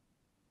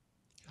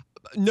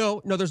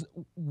 No, there's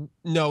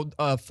no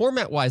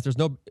format-wise. There's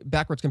no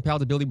backwards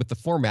compatibility with the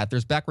format.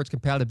 There's backwards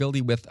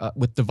compatibility with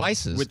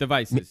devices. With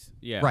devices,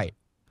 yeah. Right.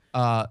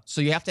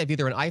 So you have to have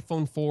either an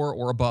iPhone 4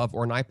 or above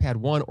or an iPad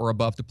 1 or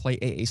above to play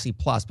AAC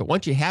Plus. But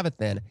once you have it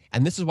then,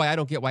 and this is why I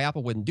don't get why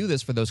Apple wouldn't do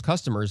this for those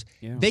customers,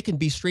 they can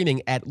be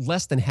streaming at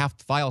less than half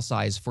the file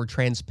size for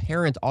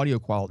transparent audio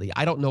quality.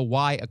 I don't know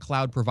why a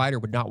cloud provider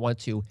would not want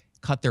to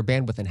cut their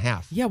bandwidth in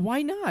half. Yeah,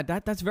 why not?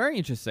 That's very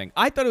interesting.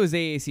 I thought it was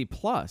AAC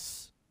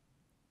Plus.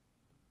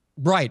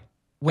 Right.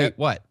 Wait,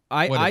 what?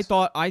 I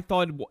thought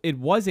it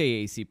was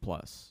AAC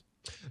Plus.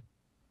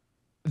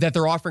 That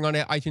they're offering on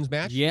iTunes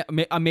Match? Yeah,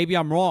 maybe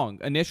I'm wrong.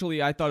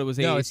 Initially, I thought it was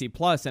AAC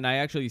Plus, and I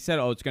actually said,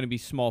 oh, it's going to be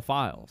small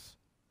files.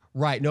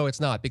 Right. No, it's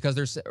not, because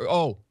there's...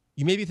 Oh,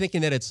 you may be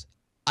thinking that it's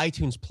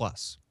iTunes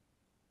Plus.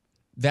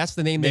 That's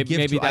the name they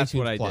give to that's iTunes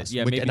what Plus. I did.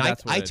 Yeah, maybe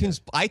that's what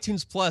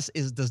iTunes Plus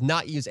does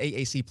not use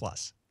AAC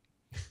Plus.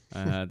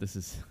 This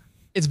is...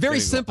 It's very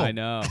simple. I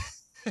know.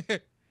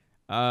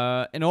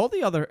 And all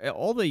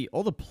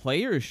the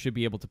players should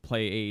be able to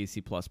play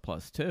AAC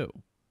Plus too.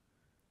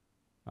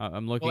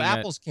 I'm looking. Well, at...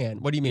 Apple's can.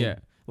 What do you mean? Yeah,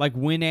 like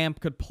Winamp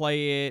could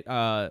play it.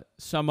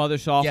 Some other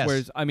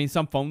softwares. Yes. I mean,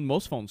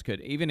 most phones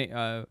could. Even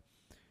I'm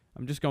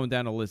just going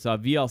down the list.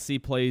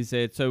 VLC plays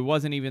it, so it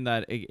wasn't even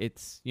that.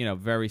 It's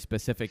very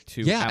specific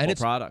to Apple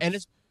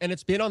products. And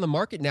it's been on the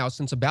market now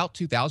since about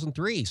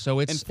 2003. So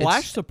and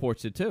Flash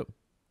supports it too.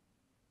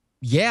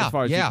 Yeah, as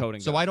far as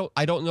decoding so goes.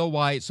 I don't know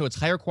why. So it's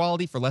higher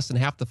quality for less than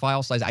half the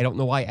file size. I don't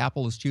know why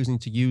Apple is choosing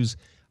to use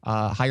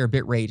higher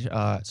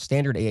bitrate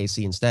standard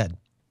AAC instead.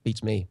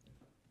 Beats me.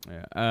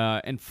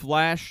 Yeah. And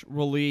Flash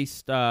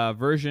released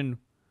version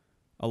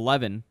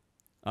 11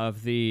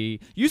 of the...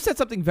 You said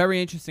something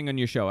very interesting on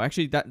your show.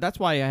 Actually, that's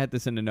why I had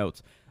this in the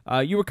notes.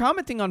 You were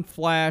commenting on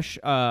Flash,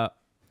 and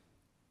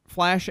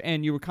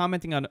you were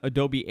commenting on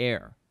Adobe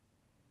Air.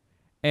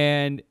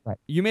 And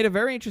you made a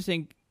very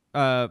interesting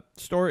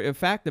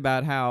fact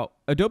about how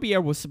Adobe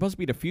Air was supposed to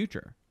be the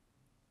future.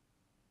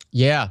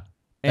 Yeah.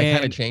 That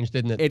kind of changed,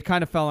 didn't it? It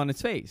kind of fell on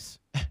its face.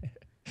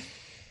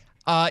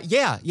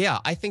 Yeah.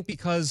 I think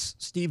because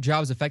Steve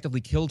Jobs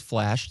effectively killed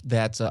Flash,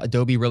 that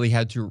Adobe really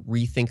had to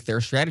rethink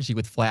their strategy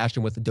with Flash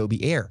and with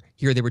Adobe Air.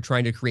 Here they were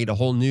trying to create a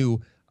whole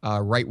new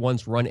write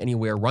once, run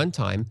anywhere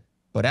runtime,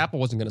 but Apple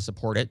wasn't going to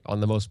support it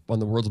on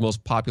the world's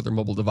most popular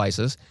mobile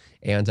devices.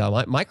 And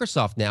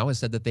Microsoft now has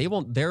said that they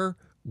won't their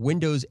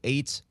Windows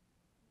 8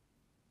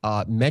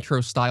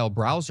 Metro-style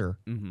browser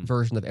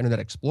version of Internet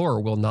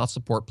Explorer will not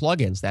support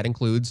plugins. That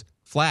includes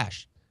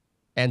Flash,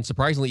 and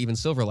surprisingly, even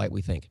Silverlight,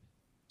 we think.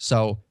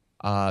 So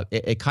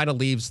it kind of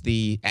leaves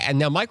and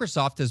now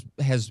Microsoft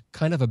has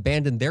kind of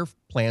abandoned their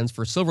plans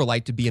for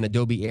Silverlight to be an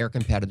Adobe Air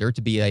competitor,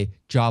 to be a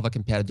Java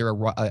competitor,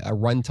 a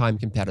runtime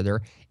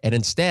competitor, and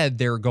instead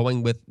they're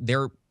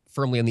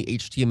firmly in the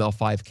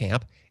HTML5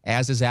 camp,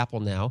 as is Apple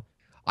now.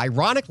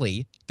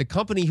 Ironically, the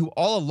company who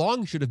all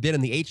along should have been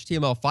in the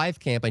HTML5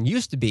 camp and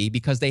used to be,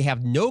 because they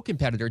have no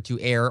competitor to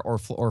Air or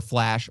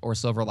Flash or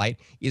Silverlight,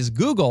 is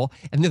Google,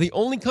 and they're the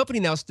only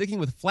company now sticking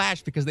with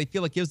Flash because they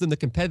feel it gives them the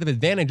competitive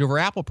advantage over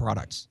Apple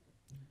products,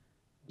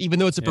 even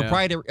though it's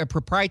a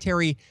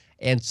proprietary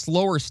and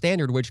slower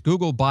standard, which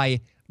Google, by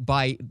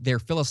their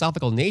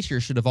philosophical nature,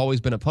 should have always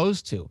been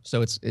opposed to.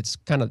 So it's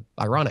kind of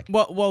ironic.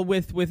 Well,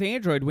 with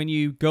Android, when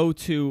you go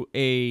to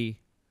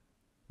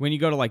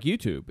like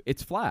YouTube,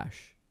 it's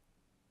Flash.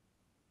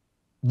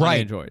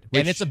 Right. Android,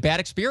 and it's a bad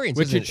experience.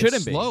 Which it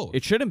shouldn't be. Slow.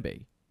 It shouldn't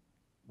be.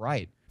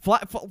 Right.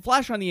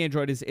 Flash on the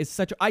Android is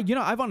such. I've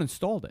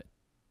uninstalled it.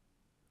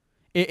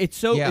 It's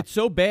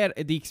so bad.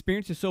 The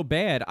experience is so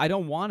bad. I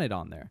don't want it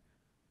on there.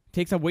 It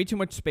takes up way too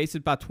much space.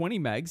 It's about 20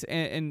 megs,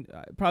 and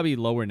probably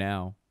lower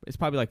now. It's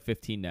probably like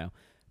 15 now.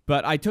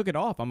 But I took it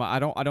off. I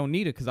don't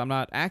need it because I'm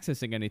not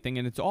accessing anything,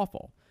 and it's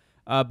awful.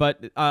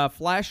 But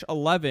Flash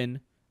 11,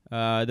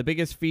 the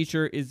biggest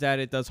feature is that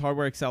it does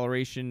hardware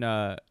acceleration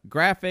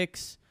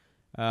graphics.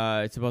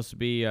 It's supposed to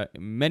be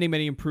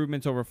many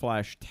improvements over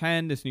Flash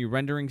 10. This new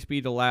rendering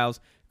speed allows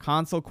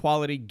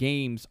console-quality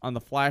games on the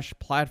Flash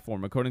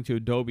platform, according to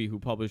Adobe, who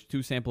published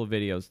 2 sample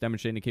videos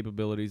demonstrating the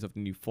capabilities of the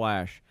new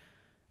Flash.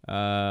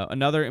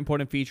 Another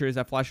important feature is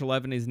that Flash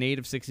 11 is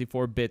native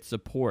 64-bit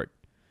support.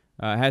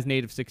 Has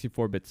native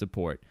 64-bit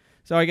support.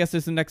 So I guess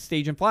this is the next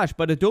stage in Flash.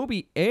 But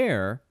Adobe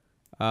Air,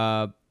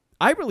 I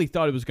really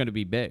thought it was going to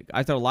be big.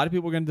 I thought a lot of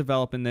people were going to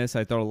develop in this.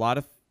 I thought a lot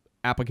of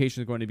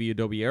applications were going to be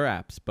Adobe Air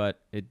apps,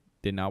 but it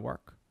did not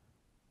work.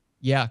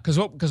 Yeah, because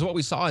what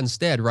we saw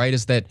instead, right,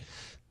 is that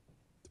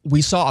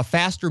we saw a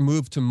faster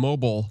move to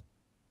mobile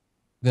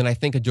than I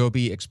think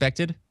Adobe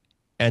expected,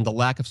 and the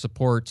lack of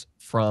support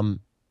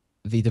from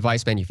the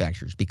device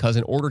manufacturers. Because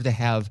in order to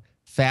have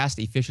fast,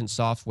 efficient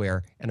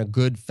software and a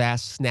good,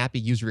 fast, snappy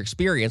user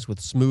experience with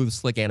smooth,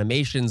 slick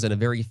animations and a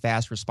very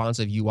fast,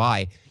 responsive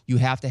UI, you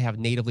have to have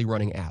natively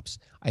running apps.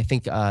 I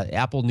think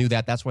Apple knew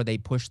that. That's why they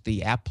pushed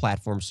the app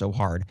platform so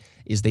hard,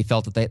 is they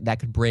felt that that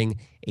could bring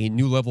a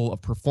new level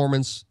of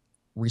performance,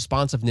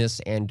 responsiveness,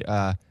 and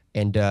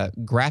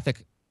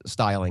graphic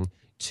styling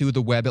to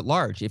the web at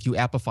large. If you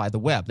appify the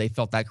web, they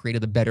felt that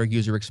created a better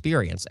user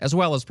experience, as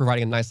well as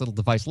providing a nice little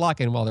device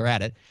lock-in while they're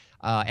at it.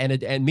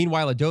 And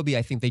meanwhile, Adobe,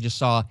 I think they just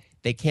saw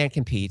they can't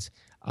compete.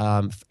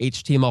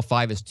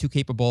 HTML5 is too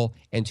capable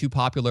and too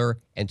popular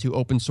and too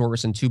open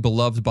source and too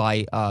beloved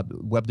by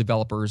web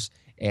developers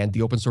and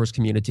the open source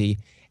community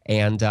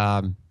and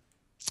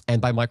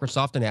by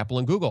Microsoft and Apple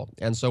and Google.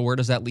 And so where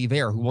does that leave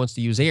Air? Who wants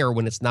to use Air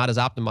when it's not as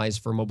optimized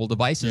for mobile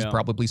devices,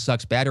 probably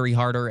sucks battery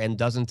harder, and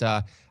doesn't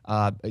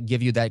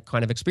give you that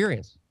kind of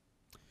experience?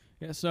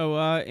 Yeah,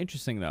 so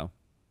interesting, though.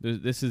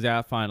 This is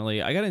out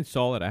finally. I got to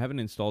install it. I haven't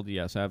installed it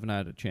yet, so I haven't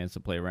had a chance to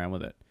play around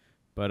with it.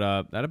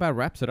 But that about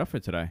wraps it up for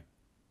today.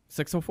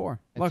 6:04.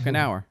 Look, an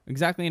hour.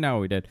 Exactly an hour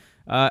we did.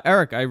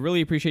 Erik, I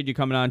really appreciate you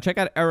coming on. Check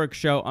out Erik's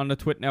show on the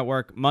TWiT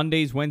network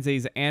Mondays,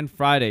 Wednesdays, and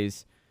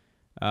Fridays.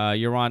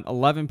 You're on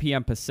 11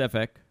 p.m.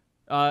 Pacific,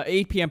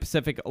 8 p.m.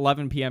 Pacific,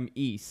 11 p.m.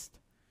 East.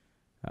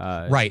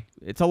 Right.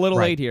 It's a little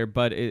late here,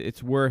 but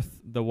it's worth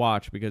the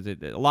watch because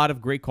a lot of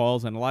great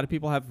calls and a lot of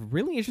people have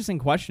really interesting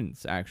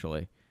questions,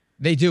 actually.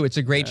 They do. It's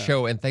a great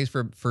show, and thanks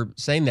for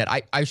saying that.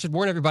 I should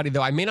warn everybody,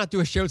 though, I may not do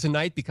a show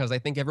tonight because I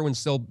think everyone's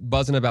still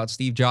buzzing about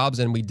Steve Jobs,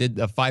 and we did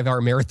a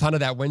 5-hour marathon of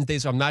that Wednesday,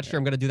 so I'm not sure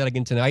I'm going to do that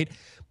again tonight.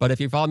 But if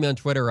you follow me on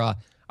Twitter, I'll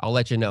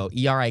let you know.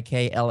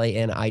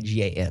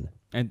 ErikLanigan.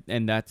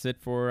 And that's it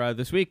for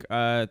this week.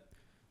 We'll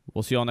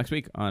see you all next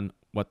week on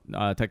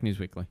Tech News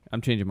Weekly. I'm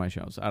changing my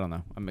shows. I don't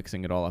know. I'm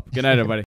mixing it all up. Good night, everybody.